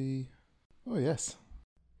to see. Oh yes,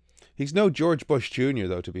 He's no George Bush Jr.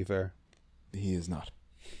 though, to be fair. he is not.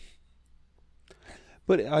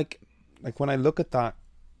 But like when I look at that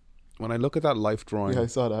life drawing, Yeah, I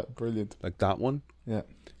saw that. Brilliant. like that one, Yeah.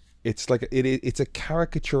 it's like it's a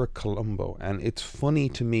caricature of Columbo, and it's funny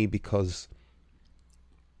to me because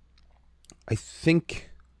I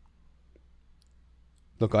think,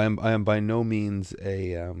 look, I am by no means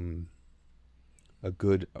a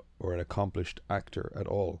good or an accomplished actor at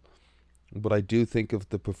all, but I do think of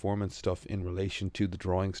the performance stuff in relation to the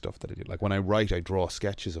drawing stuff that I do. Like when I write, I draw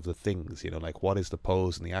sketches of the things, like what is the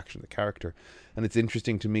pose and the action of the character. And it's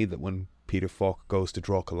interesting to me that when Peter Falk goes to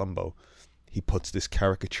draw Columbo, he puts this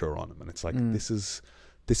caricature on him, and it's like this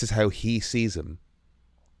is how he sees him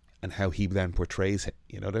and how he then portrays him.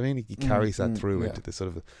 You know what I mean? He carries that through into this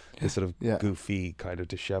sort of goofy, kind of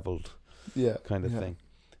disheveled kind of thing.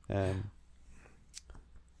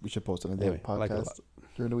 We should post it on the podcast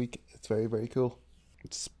during the week. It's very, very cool.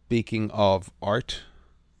 Speaking of art,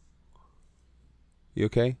 you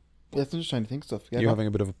okay? Yes, I'm just trying to think stuff. Yeah, you're having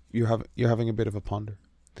a bit of a ponder.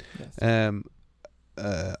 Yes.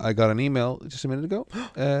 I got an email just a minute ago,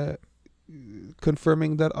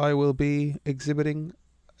 confirming that I will be exhibiting,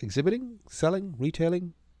 selling,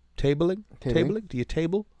 retailing, tabling. Do you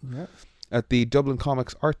table? Yeah. At the Dublin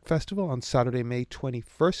Comics Art Festival on Saturday, May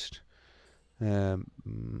 21st.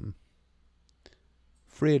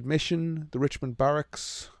 Free admission, the Richmond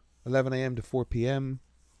Barracks, 11 a.m. to 4 p.m.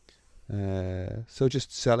 So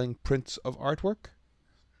just selling prints of artwork.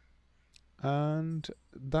 And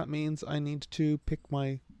that means I need to pick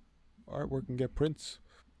my artwork and get prints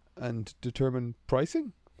and determine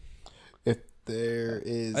pricing. If there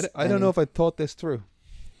is... I don't know if I thought this through.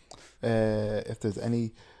 If there's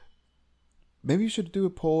any... Maybe you should do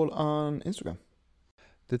a poll on Instagram.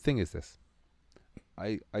 The thing is this.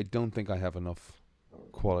 I don't think I have enough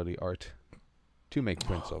quality art to make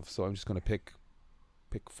prints of, so I'm just going to pick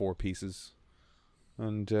 4 pieces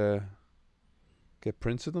and get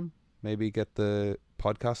prints of them. Maybe get the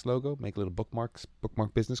podcast logo, make little bookmark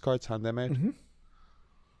business cards, hand them out.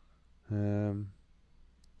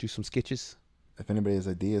 Do some sketches. If anybody has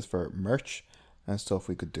ideas for merch and stuff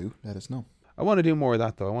we could do, let us know. I want to do more of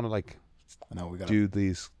that though. I want to do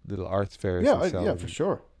these little art fairs. Yeah, for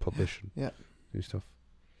sure. Publish and do stuff.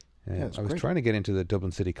 I was great. trying to get into the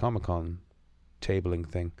Dublin City Comic Con tabling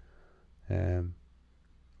thing.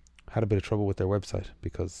 Had a bit of trouble with their website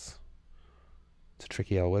because it's a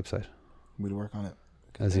tricky old website. We'll work on it.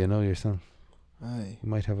 As you know yourself. Aye. You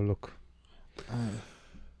might have a look. Aye.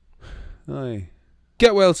 Aye.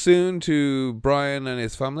 Get well soon to Brian and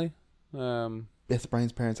his family. Yes,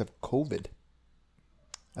 Brian's parents have COVID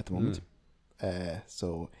at the moment.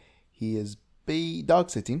 So he is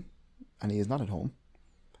dog sitting and he is not at home.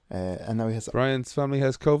 And now he has... Brian's family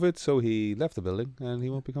has COVID, so he left the building and he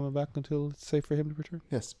won't be coming back until it's safe for him to return.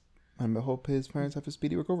 Yes. And I hope his parents have a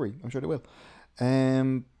speedy recovery. I'm sure they will.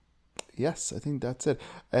 Yes, I think that's it.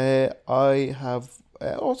 I have...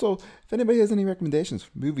 also, if anybody has any recommendations,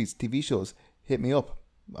 movies, TV shows, hit me up.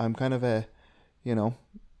 I'm kind of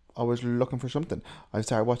always looking for something. I've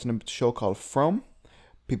started watching a show called From.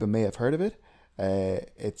 People may have heard of it.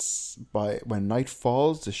 It's by when night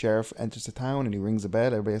falls, the sheriff enters the town and he rings a bell.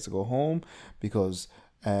 Everybody has to go home because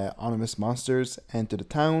anonymous monsters enter the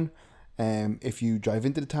town. If you drive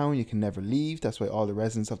into the town, you can never leave. That's why all the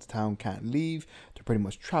residents of the town can't leave. They're pretty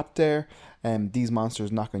much trapped there. These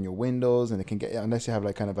monsters knock on your windows, and they can get, unless you have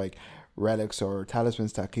like relics or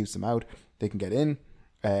talismans that keeps them out, they can get in.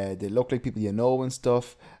 They look like people you know and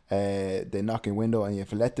stuff. They knock on your window, and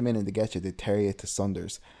if you let them in and they get you, they tear you to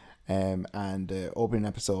sunders. And the opening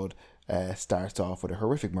episode starts off with a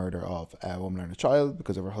horrific murder of a woman and a child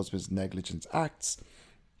because of her husband's negligent acts.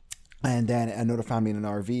 And then another family in an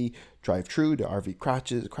RV drive through. The RV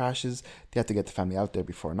crashes. They have to get the family out there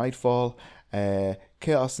before nightfall.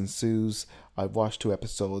 Chaos ensues. I've watched 2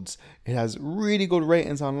 episodes. It has really good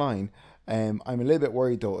ratings online. I'm a little bit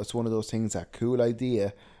worried though. It's one of those things that cool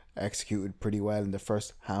idea executed pretty well in the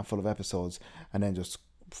first handful of episodes and then just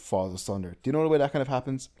falls asunder. Do you know the way that kind of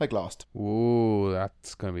happens? Like Lost. Ooh,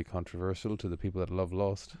 that's going to be controversial to the people that love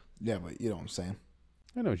Lost. Yeah, but you know what I'm saying.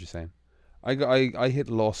 I know what you're saying. I hit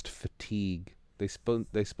Lost fatigue. They spun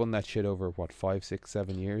that shit over 5, 6,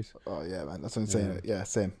 7 years. Oh yeah, man, that's what I'm saying. Yeah,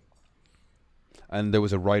 same. And there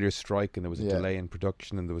was a writer's strike, and there was a delay in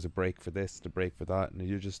production, and there was a break for this, a break for that, and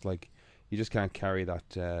you're just like, you just can't carry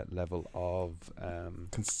that level of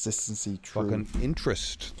consistency, fucking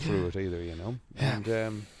interest through it either, you know. Yeah.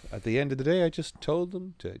 And at the end of the day, I just told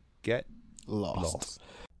them to get Lost.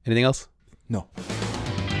 Anything else? No.